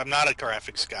apologize because I'm not a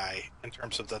graphics guy in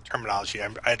terms of the terminology.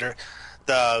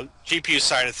 The GPU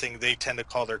side of things, they tend to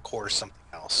call their cores something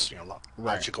else.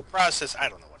 Logical process. I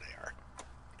don't know what they are.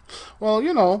 Well,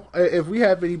 if we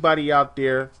have anybody out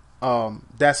there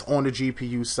that's on the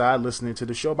GPU side listening to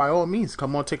the show, by all means,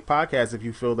 come on Tick Podcast if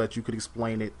you feel that you could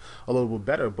explain it a little bit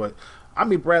better. But I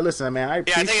mean, Brad, listen, man, I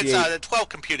appreciate. Yeah, I think it's the 12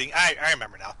 computing. I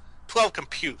remember now. 12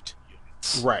 compute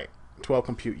units. Right, 12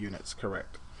 compute units,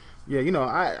 correct. Yeah,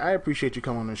 I appreciate you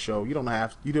coming on the show. You don't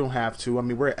have to. I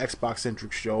mean, we're an Xbox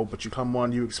centric show, but you come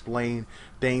on, you explain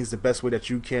things the best way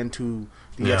that you can to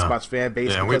the Xbox fan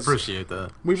base. Yeah, we appreciate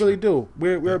that. We really do.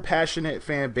 We're a passionate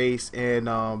fan base, and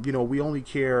we only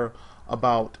care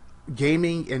about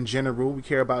gaming in general. We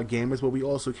care about gamers, but we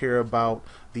also care about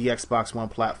the Xbox One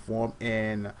platform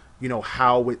and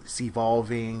how it's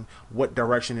evolving, what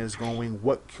direction it's going,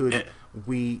 what could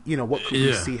we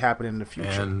see happen in the future.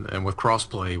 And with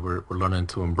crossplay, we're learning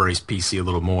to embrace PC a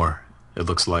little more. It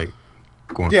looks like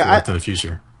going forward to the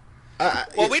future.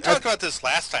 We talked about this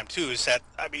last time too. Is that,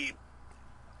 I mean,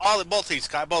 both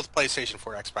PlayStation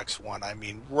 4 and Xbox One. I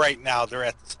mean, right now they're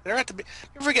at the.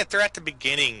 You forget they're at the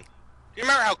beginning. Do you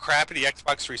remember how crappy the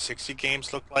Xbox 360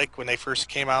 games looked like when they first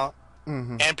came out?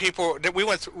 Mm-hmm. And we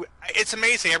went through. It's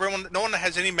amazing. No one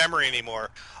has any memory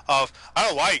anymore of. I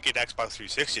don't know why you get Xbox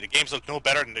 360. The games look no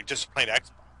better than just plain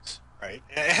Xbox, right?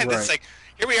 And it's like,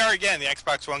 here we are again. The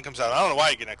Xbox One comes out. I don't know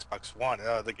why you get an Xbox One.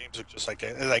 The games look just like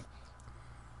that. It's like,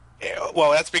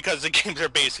 well, that's because the games are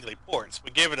basically ports.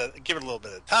 But give it a little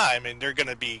bit of time, and they're going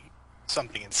to be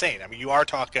something insane. I mean, you are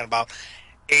talking about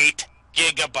 8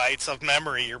 gigabytes of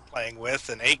memory you're playing with,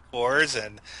 and 8 cores,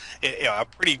 and a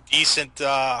pretty decent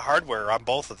hardware on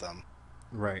both of them.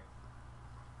 Right.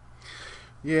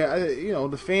 Yeah,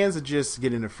 the fans are just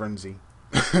getting a frenzy.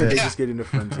 They just get into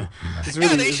frenzy.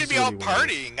 They should be all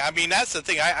partying. I mean, that's the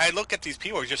thing. I look at these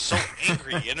people who are just so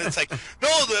angry, and it's like, no,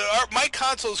 my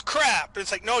console's crap.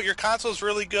 It's like, no, your console's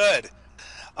really good.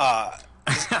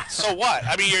 So what?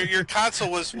 I mean, your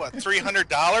console was what,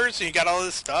 $300, and you got all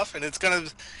this stuff, and it's gonna,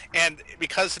 and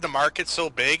because the market's so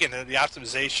big, and the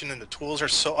optimization and the tools are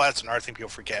so. Oh, that's another thing people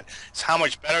forget is how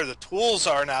much better the tools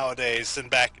are nowadays than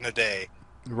back in the day.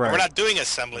 Right. We're not doing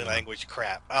assembly language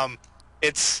crap.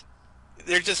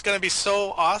 They're just gonna be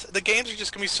so awesome. The games are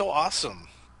just gonna be so awesome.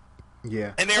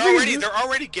 Yeah. And they're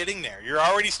already getting there. You're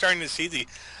already starting to see the.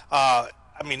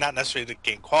 I mean, not necessarily the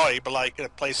game quality, but like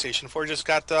PlayStation 4 just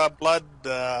got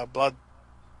Bloodborne.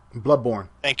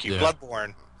 Thank you, Yeah.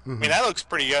 Bloodborne. I mean, that looks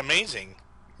pretty amazing.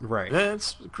 Right. Yeah,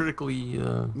 it's critically.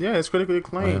 Yeah, it's critically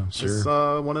acclaimed. Yeah, sure. It's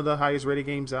one of the highest rated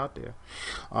games out there.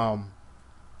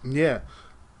 Yeah.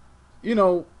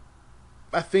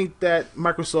 I think that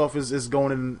Microsoft is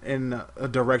going in a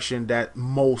direction that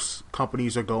most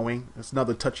companies are going. It's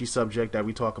another touchy subject that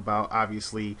we talk about,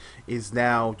 obviously, is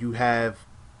now you have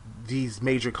these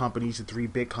major companies, the three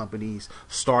big companies,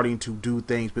 starting to do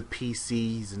things with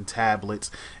PCs and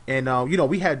tablets. And,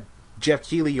 we had Jeff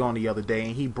Keighley on the other day,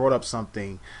 and he brought up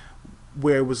something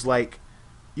where it was like,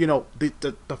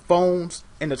 the phones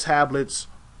and the tablets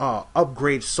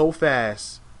upgrade so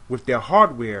fast with their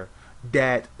hardware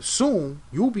that soon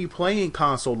you'll be playing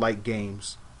console-like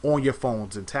games on your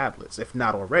phones and tablets, if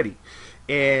not already.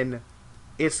 And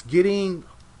it's getting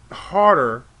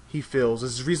harder, he feels.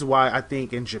 This is the reason why I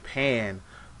think in Japan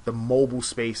the mobile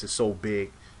space is so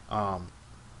big.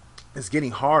 It's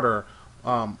getting harder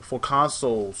for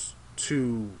consoles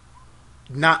to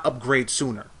not upgrade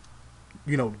sooner.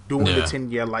 Doing the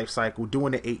 10-year life cycle,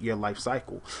 doing the 8-year life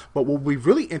cycle. But what will be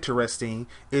really interesting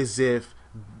is if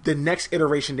the next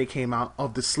iteration they came out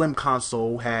of the slim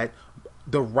console had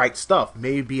the right stuff.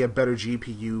 Maybe a better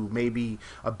GPU, maybe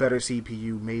a better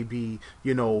CPU, maybe,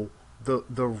 the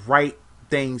right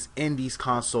things in these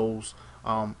consoles,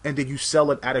 and then you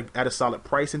sell it at a solid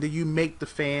price, and then you make the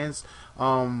fans,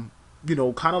 kind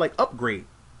of like upgrade.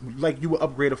 Like you would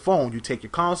upgrade a phone. You take your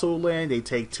console in, they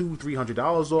take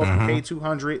 $200-$300 off, you pay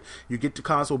 $200, you get the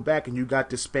console back, and you got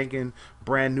this spanking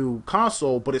brand new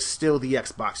console, but it's still the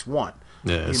Xbox One.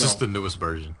 Yeah, it's just the newest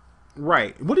version.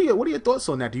 Right. What are your thoughts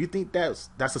on that? Do you think that's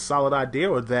a solid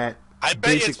idea, or that? I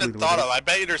bet you it's been thought of. I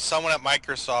bet you there's someone at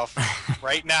Microsoft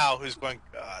right now who's going,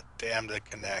 God damn the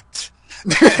Kinect.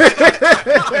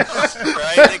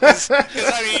 Right? Because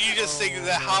I mean, you just think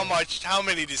that how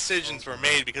many decisions were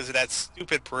made because of that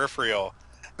stupid peripheral,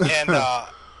 and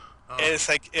it's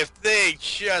like if they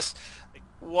just.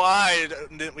 Why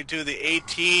didn't we do the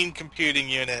 18 computing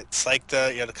units like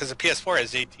because the PS4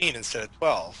 has 18 instead of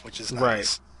 12, which is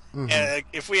nice. Right. Mm-hmm. And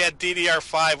if we had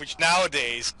DDR5, which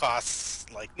nowadays costs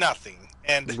like nothing,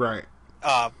 and right.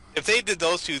 If they did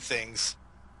those two things,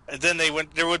 then there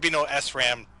would be no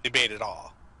SRAM debate at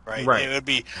all, right? Right. It would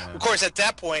be, of course, at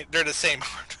that point they're the same.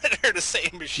 They're the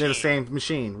same machine. They're the same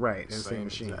machine, right? They're the same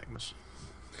machine.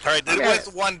 All right,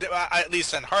 with one, at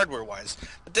least on hardware-wise.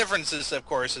 The difference is, of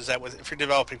course, is that if you're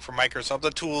developing for Microsoft, the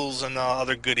tools and the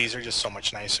other goodies are just so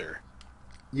much nicer.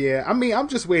 Yeah, I mean, I'm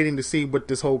just waiting to see what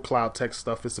this whole cloud tech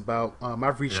stuff is about.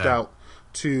 I've reached out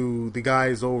to the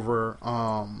guys over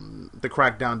the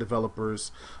Crackdown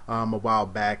developers a while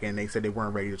back, and they said they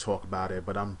weren't ready to talk about it,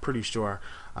 but I'm pretty sure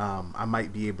I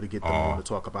might be able to get them on to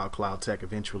talk about cloud tech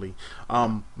eventually.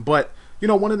 But,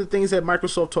 one of the things that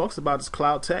Microsoft talks about is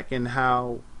cloud tech and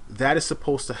how that is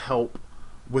supposed to help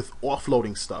with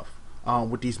offloading stuff.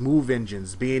 With these move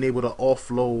engines, being able to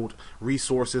offload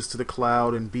resources to the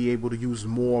cloud and be able to use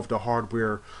more of the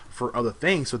hardware for other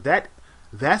things. So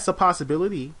that's a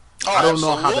possibility. I don't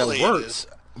know how that works,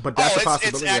 but that's a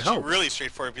possibility. It's actually to help. really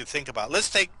straightforward if you think about it. Let's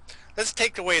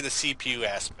take away the CPU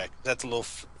aspect. That's a little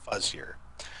fuzzier.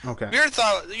 Okay. You ever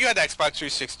thought you had Xbox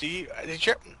 360?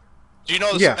 Do you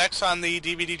know the specs on the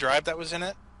DVD drive that was in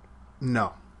it?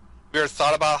 No. You ever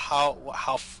thought about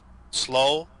how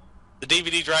slow the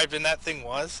DVD drive in that thing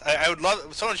was? I would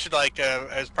love someone should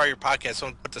as part of your podcast,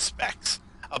 someone put the specs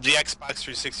of the Xbox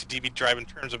 360 DVD drive in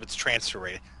terms of its transfer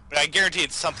rate. But I guarantee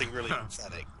it's something really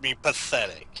pathetic. I mean,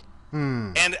 pathetic.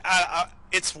 And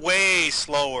it's way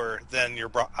slower than your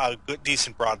good,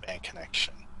 decent broadband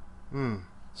connection.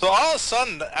 So all of a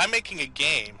sudden, I'm making a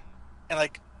game, and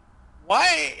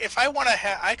why? If I want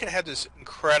to I could have this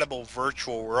incredible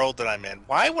virtual world that I'm in.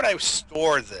 Why would I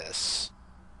store this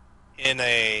in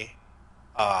a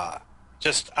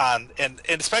just on and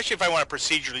especially if I want to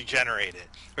procedurally generate it?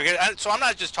 Because so I'm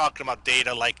not just talking about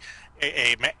data like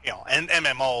an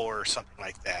MMO or something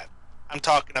like that. I'm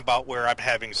talking about where I'm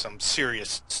having some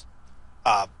serious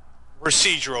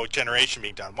procedural generation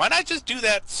being done. Why not just do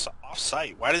that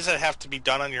off-site? Why does it have to be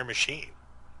done on your machine?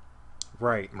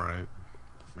 Right.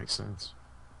 Makes sense.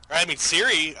 I mean,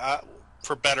 Siri,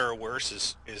 for better or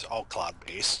worse, is all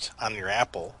cloud-based on your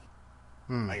Apple,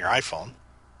 on your iPhone.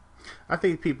 I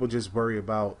think people just worry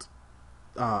about,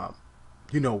 what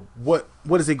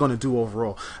is it going to do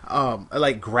overall?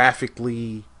 Like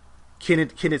graphically, can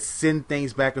it send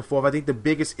things back and forth? I think the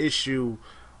biggest issue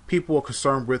people are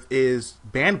concerned with is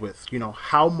bandwidth.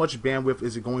 How much bandwidth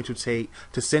is it going to take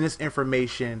to send this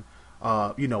information,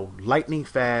 lightning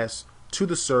fast to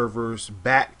the servers,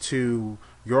 back to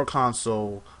your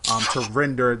console, to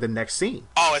render the next scene?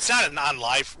 Oh, it's not an on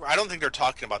live. I don't think they're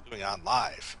talking about doing it on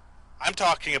live. I'm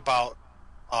talking about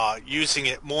using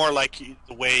it more like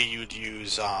the way you'd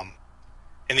use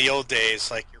in the old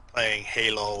days, like you're playing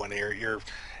Halo and you're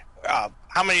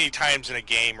how many times in a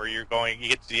game where you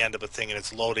get to the end of a thing and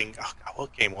it's loading? Oh God,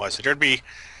 what game was it? There'd be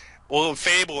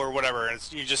Fable or whatever, and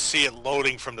you just see it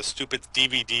loading from the stupid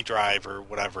DVD drive or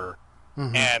whatever,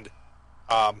 and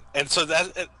so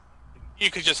that you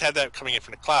could just have that coming in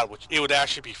from the cloud, which it would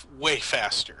actually be way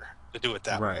faster to do it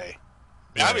that way.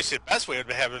 I mean, obviously, the best way would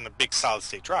be having a big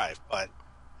solid-state drive, but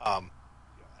I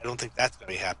don't think that's going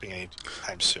to be happening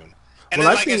anytime soon. And then,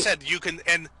 I said, you can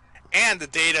and the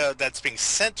data that's being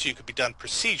sent to you could be done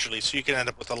procedurally, so you can end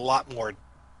up with a lot more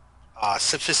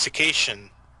sophistication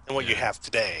than what you have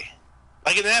today.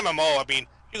 Like in an MMO, I mean,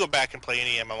 you go back and play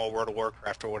any MMO, World of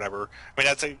Warcraft or whatever. I mean,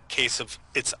 that's a case of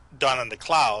it's done on the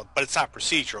cloud, but it's not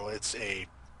procedural. It's a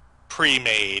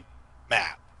pre-made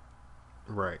map.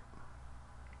 Right.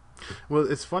 Well,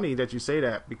 it's funny that you say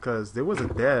that because there was a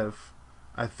dev,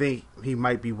 I think he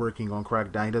might be working on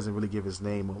Crackdown. He doesn't really give his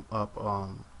name up.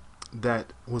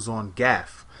 That was on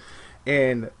GAF,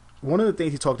 and one of the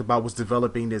things he talked about was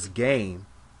developing this game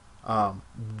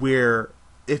where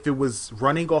if it was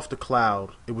running off the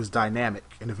cloud, it was dynamic,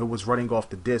 and if it was running off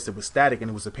the disk, it was static,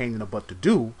 and it was a pain in the butt to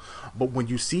do. But when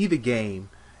you see the game,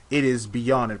 it is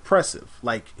beyond impressive.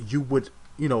 Like you would.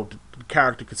 The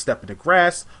character could step in the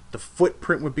grass, the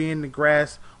footprint would be in the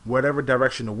grass, whatever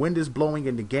direction the wind is blowing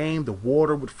in the game, the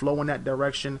water would flow in that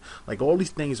direction. Like all these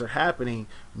things are happening,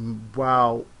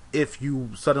 while if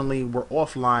you suddenly were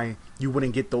offline, you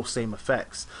wouldn't get those same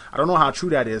effects. I don't know how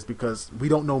true that is because we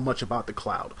don't know much about the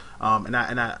cloud, and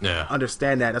I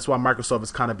understand that. That's why Microsoft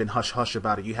has kind of been hush hush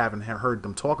about it. You haven't heard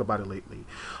them talk about it lately,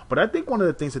 but I think one of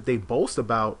the things that they boast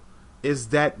about is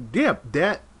that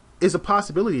that is a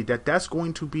possibility that's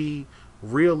going to be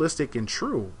realistic and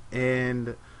true.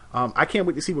 And I can't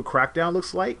wait to see what Crackdown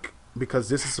looks like because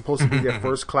this is supposed to be their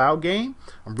first cloud game.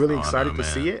 I'm really excited to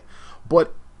see it.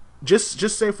 But just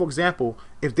say, for example,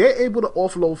 if they're able to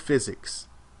offload physics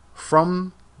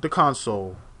from the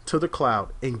console to the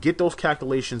cloud and get those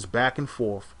calculations back and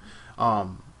forth, at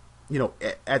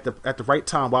the right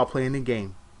time while playing the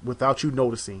game without you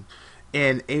noticing,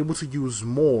 and able to use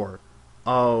more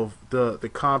of the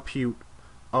compute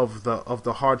of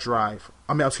the hard drive.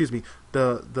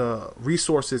 The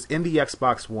resources in the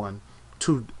Xbox One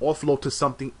to offload to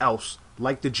something else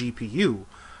like the GPU.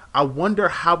 I wonder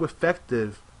how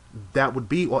effective that would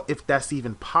be, or if that's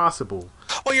even possible.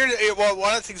 Well,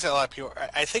 one of the things that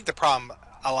I think the problem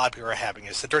a lot of people are having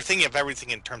is that they're thinking of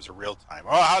everything in terms of real time.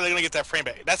 Oh, how are they going to get that frame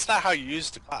back? That's not how you use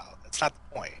the cloud. That's not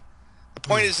the point. The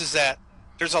point is that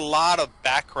there's a lot of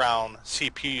background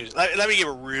CPUs. Let me give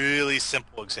a really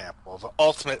simple example of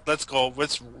ultimate.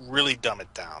 Let's really dumb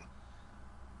it down.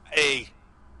 A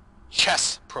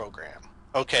chess program,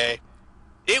 okay?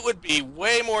 It would be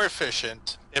way more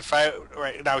efficient if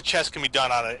right now chess can be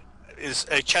done on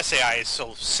a chess AI is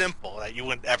so simple that you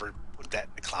wouldn't ever put that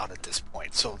in the cloud at this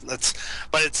point. So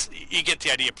you get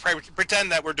the idea.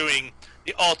 Pretend that we're doing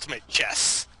the ultimate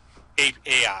chess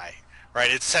AI. Right,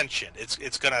 it's sentient.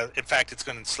 It's gonna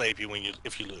enslave you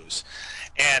if you lose,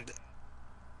 and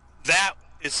that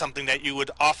is something that you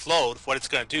would offload what it's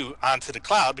going to do onto the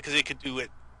cloud because it could do it.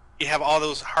 You have all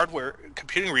those hardware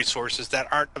computing resources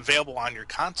that aren't available on your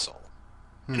console,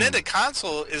 and then the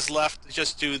console is left to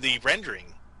just do the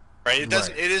rendering. Right,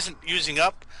 it isn't using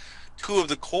up two of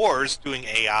the cores doing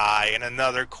AI and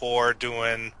another core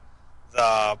doing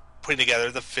the putting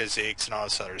together the physics and all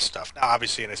this other stuff. Now,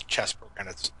 obviously, in a chess program,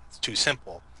 it's too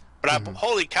simple. But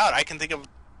holy cow, I can think of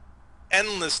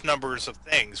endless numbers of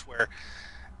things where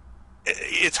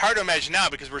it's hard to imagine now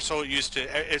because we're so used to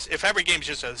if every game is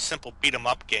just a simple beat 'em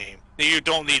up game, you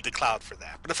don't need the cloud for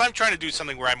that. But if I'm trying to do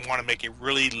something where I want to make a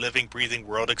really living, breathing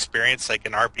world experience, like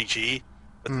an RPG,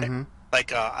 like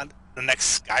the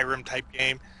next Skyrim type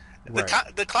game,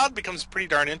 the cloud becomes pretty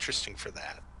darn interesting for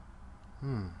that.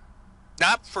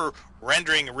 Not for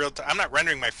rendering in real time. I'm not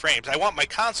rendering my frames. I want my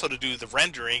console to do the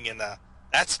rendering and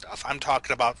that stuff. I'm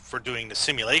talking about for doing the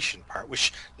simulation part,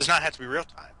 which does not have to be real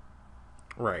time.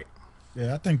 Right.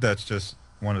 Yeah, I think that's just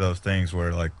one of those things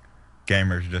where, like,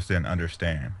 gamers just didn't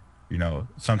understand. You know,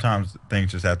 sometimes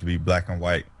things just have to be black and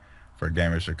white for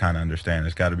gamers to kind of understand.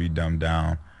 It's got to be dumbed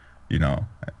down, you know,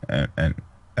 and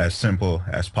as simple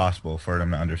as possible for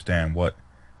them to understand what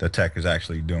the tech is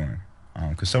actually doing.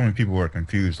 Because so many people were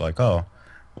confused, like, oh,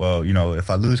 well, you know, if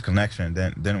I lose connection,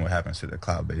 then what happens to the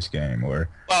cloud-based game? Or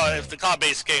well, if the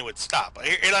cloud-based game would stop.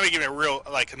 Here, let me give you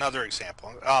another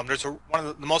example. There's one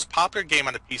of the most popular game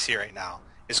on the PC right now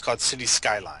is called City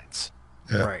Skylines.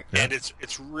 yeah, Right. yeah, And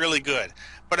it's really good.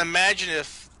 But imagine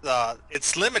if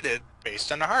it's limited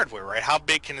based on the hardware, right? How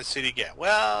big can a city get?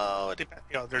 Well, it depends.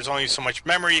 You know, there's only so much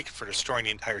memory for destroying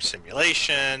the entire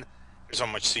simulation. There's so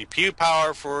much CPU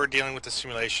power for dealing with the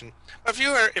simulation. But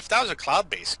if that was a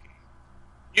cloud-based game,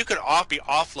 you could be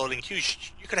offloading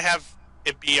huge. You could have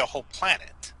it be a whole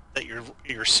planet that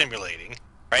you're simulating,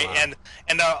 right? Wow.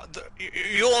 And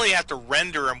you only have to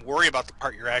render and worry about the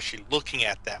part you're actually looking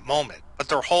at that moment. But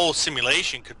their whole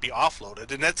simulation could be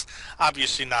offloaded, and that's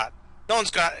obviously not. No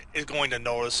one's is going to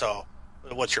notice. Oh,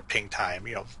 what's your ping time?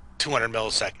 You know, 200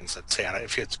 milliseconds. Let's say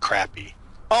if it's crappy.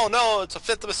 Oh no, it's a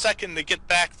fifth of a second to get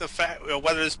back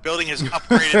whether this building is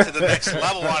upgraded to the next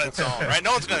level on its own, right?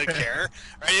 No one's going to care,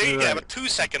 right? You can have a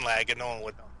 2-second lag and no one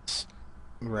would notice.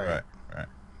 Right. right.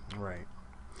 Right.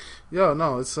 Yo,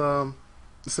 no, it's a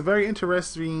very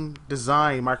interesting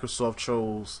design Microsoft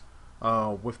chose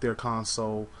with their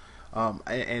console,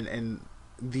 and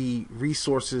the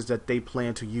resources that they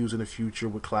plan to use in the future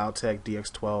with Cloud Tech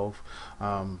DX12.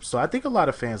 So I think a lot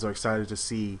of fans are excited to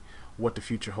see what the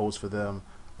future holds for them.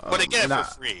 But they get it and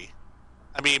for free.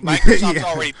 I mean, Microsoft's Yeah.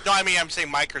 already. No, I mean, I'm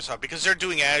saying Microsoft because they're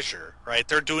doing Azure, right?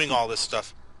 They're doing all this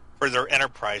stuff for their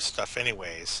enterprise stuff,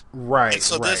 anyways. Right. And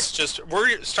so right. this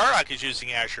Stardock is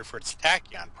using Azure for its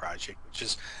Tachyon project, which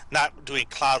is not doing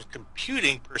cloud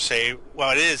computing per se.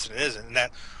 Well, it is and it isn't. And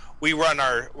that we're going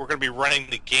to be running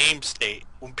the game state.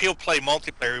 When people play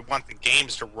multiplayer, we want the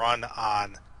games to run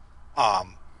on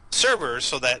servers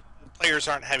so that players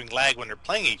aren't having lag when they're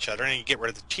playing each other, and you get rid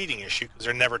of the cheating issue because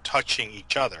they're never touching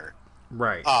each other.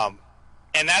 Right.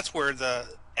 And that's where the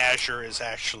Azure is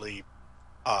actually,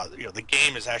 the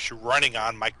game is actually running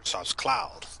on Microsoft's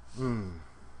cloud.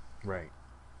 Right.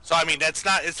 So I mean, it's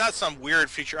not some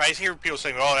weird feature. I hear people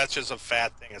saying, "Oh, that's just a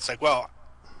fad thing." It's like, well,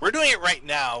 we're doing it right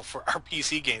now for our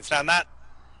PC games. Now, not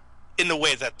in the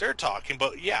way that they're talking,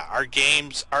 but yeah, our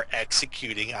games are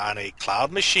executing on a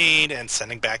cloud machine and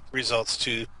sending back the results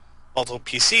to multiple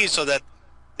PCs so that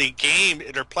the game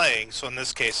they're playing, so in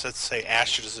this case, let's say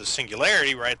Azure is a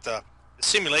singularity, right? The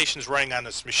simulation is running on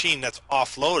this machine that's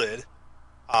offloaded,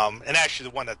 and actually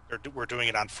the one that we're doing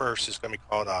it on first is going to be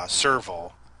called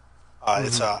Servo.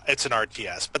 It's an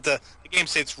RTS, but the game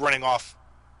state's running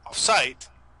off-site,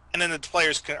 and then the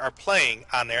players are playing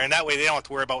on there, and that way they don't have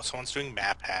to worry about someone's doing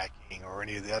map hacking or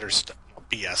any of the other stuff,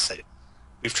 BS that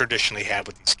we've traditionally had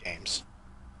with these games.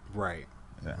 Right.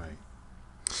 Yeah. Right.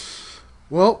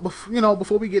 Well,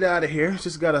 before we get out of here,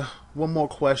 just got one more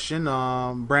question.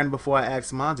 Brandon, before I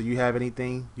ask mine, do you have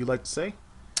anything you'd like to say?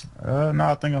 No,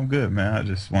 I think I'm good, man. I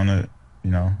just want to,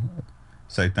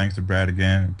 say thanks to Brad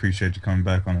again. Appreciate you coming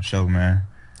back on the show, man.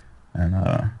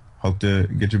 And hope to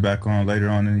get you back on later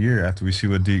on in the year after we see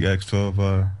what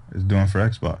DX12 is doing for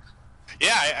Xbox.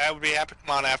 Yeah, I would be happy to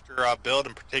come on after Build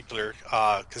in particular,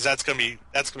 because that's gonna be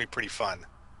pretty fun.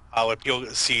 You'll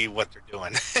see what they're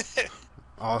doing.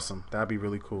 Awesome. That'd be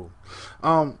really cool.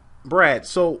 Brad,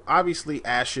 so obviously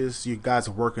Ashes, you guys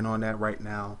are working on that right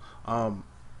now.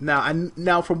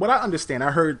 Now from what I understand, I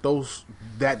heard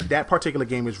that particular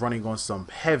game is running on some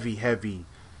heavy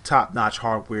top-notch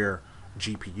hardware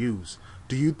GPUs.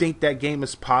 Do you think that game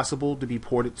is possible to be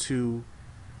ported to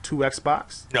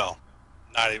Xbox? No,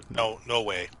 no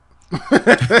way.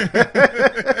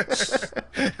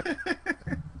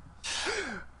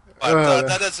 But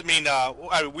that doesn't mean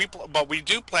we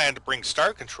do plan to bring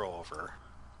Star Control over,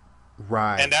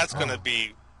 Right. and that's going to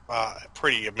be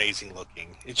pretty amazing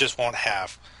looking. It just won't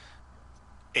have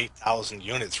 8,000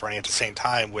 units running at the same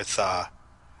time. With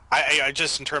I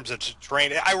just in terms of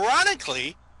terrain.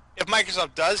 Ironically, if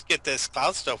Microsoft does get this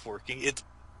cloud stuff working,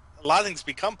 a lot of things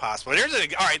become possible.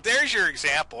 There's your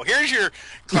example. Here's your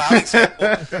cloud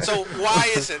example. So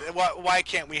why is it? Why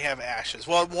can't we have Ashes?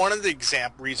 Well, one of the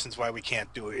reasons why we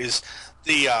can't do it is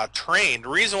the terrain. The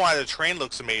reason why the terrain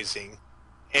looks amazing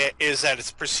is that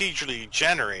it's procedurally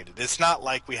generated. It's not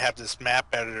like we have this map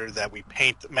editor that we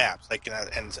paint the maps like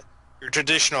and your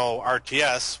traditional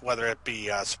RTS, whether it be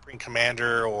Supreme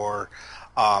Commander or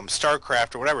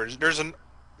StarCraft or whatever.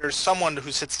 There's someone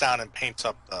who sits down and paints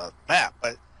up the map,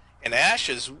 but in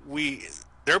Ashes,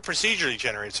 They're procedurally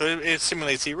generated, so it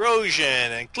simulates erosion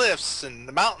and cliffs and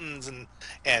the mountains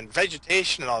and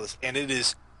vegetation and all this. And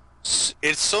it's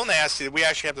so nasty that we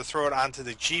actually have to throw it onto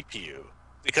the GPU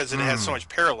because it has so much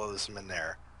parallelism in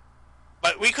there.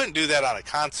 But we couldn't do that on a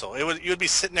console. You would be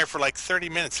sitting there for like 30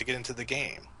 minutes to get into the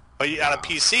game. But on a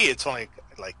PC, it's only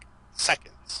like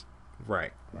seconds.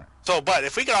 Right. So, but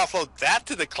if we could offload that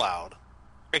to the cloud,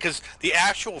 because the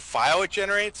actual file it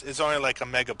generates is only like a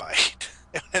megabyte.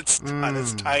 It's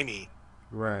tiny.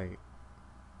 Right.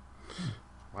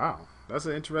 Wow. That's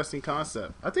an interesting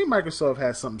concept. I think Microsoft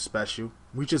has something special.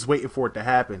 We're just waiting for it to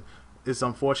happen. It's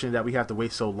unfortunate that we have to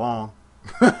wait so long.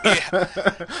 Yeah.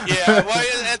 Well,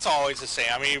 it's always the same.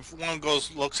 I mean, if one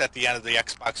looks at the end of the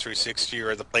Xbox 360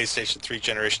 or the PlayStation 3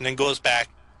 generation, then goes back.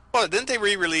 Well, didn't they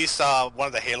re-release one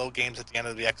of the Halo games at the end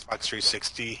of the Xbox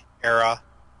 360 era?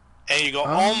 And you go,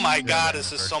 oh my God,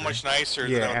 this is so much nicer.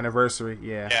 Yeah, anniversary.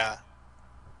 Yeah. Yeah.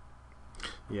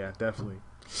 Yeah, definitely.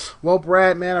 Well,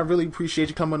 Brad, man, I really appreciate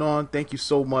you coming on. Thank you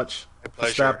so much for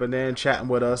stopping in, chatting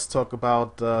with us, talk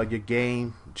about your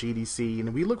game, GDC,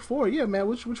 and we look forward. Yeah, man,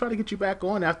 we'll try to get you back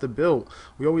on after build.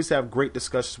 We always have great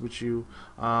discussions with you,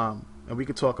 and we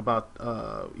could talk about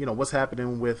what's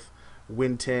happening with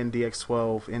Win 10,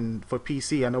 DX12, and for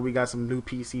PC. I know we got some new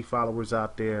PC followers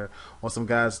out there, or some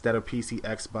guys that are PC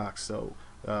Xbox, so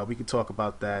we could talk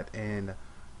about that and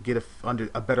get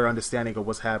a better understanding of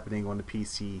what's happening on the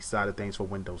PC side of things for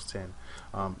Windows 10.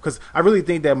 Because I really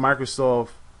think that Microsoft,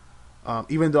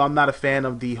 even though I'm not a fan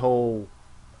of the whole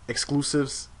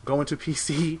exclusives going to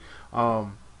PC,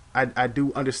 I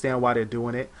do understand why they're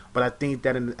doing it. But I think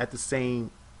that in the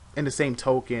same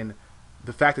token,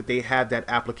 the fact that they have that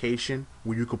application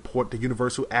where you could port the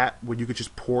Universal app, where you could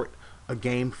just port a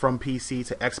game from PC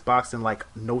to Xbox in like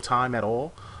no time at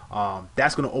all,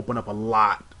 that's going to open up a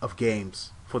lot of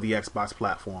games for the Xbox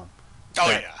platform.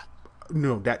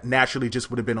 That naturally just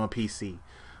would have been on PC.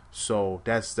 So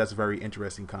that's a very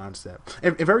interesting concept.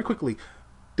 And very quickly,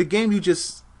 the game you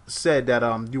just said that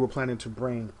you were planning to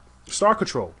bring, Star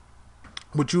Control,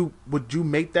 would you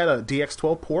make that a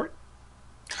DX12 port?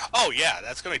 Oh yeah,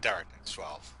 that's gonna be DirectX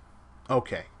 12.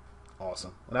 Okay,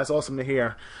 awesome. Well, that's awesome to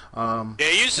hear.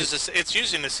 It's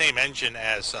using the same engine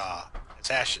as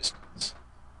Ashes.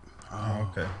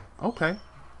 Oh, okay.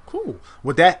 Cool.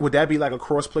 Would that be like a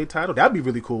crossplay title? That'd be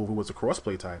really cool if it was a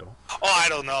crossplay title. Oh, I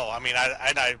don't know. I mean,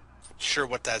 I'm not sure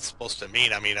what that's supposed to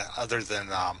mean. I mean, other than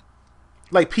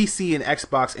like PC and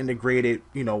Xbox integrated.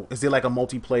 Is there like a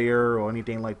multiplayer or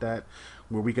anything like that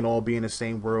where we can all be in the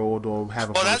same world or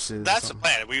have a versus? That's the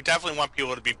plan. We definitely want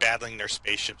people to be battling their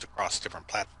spaceships across different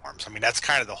platforms. I mean, that's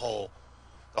kind of the whole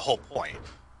point.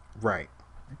 Right.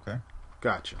 Okay.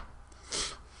 Gotcha.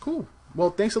 Cool. Well,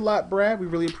 thanks a lot, Brad. We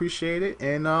really appreciate it,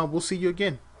 and we'll see you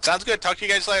again. Sounds good. Talk to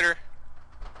you guys later.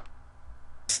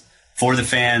 For the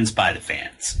fans, by the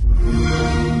fans.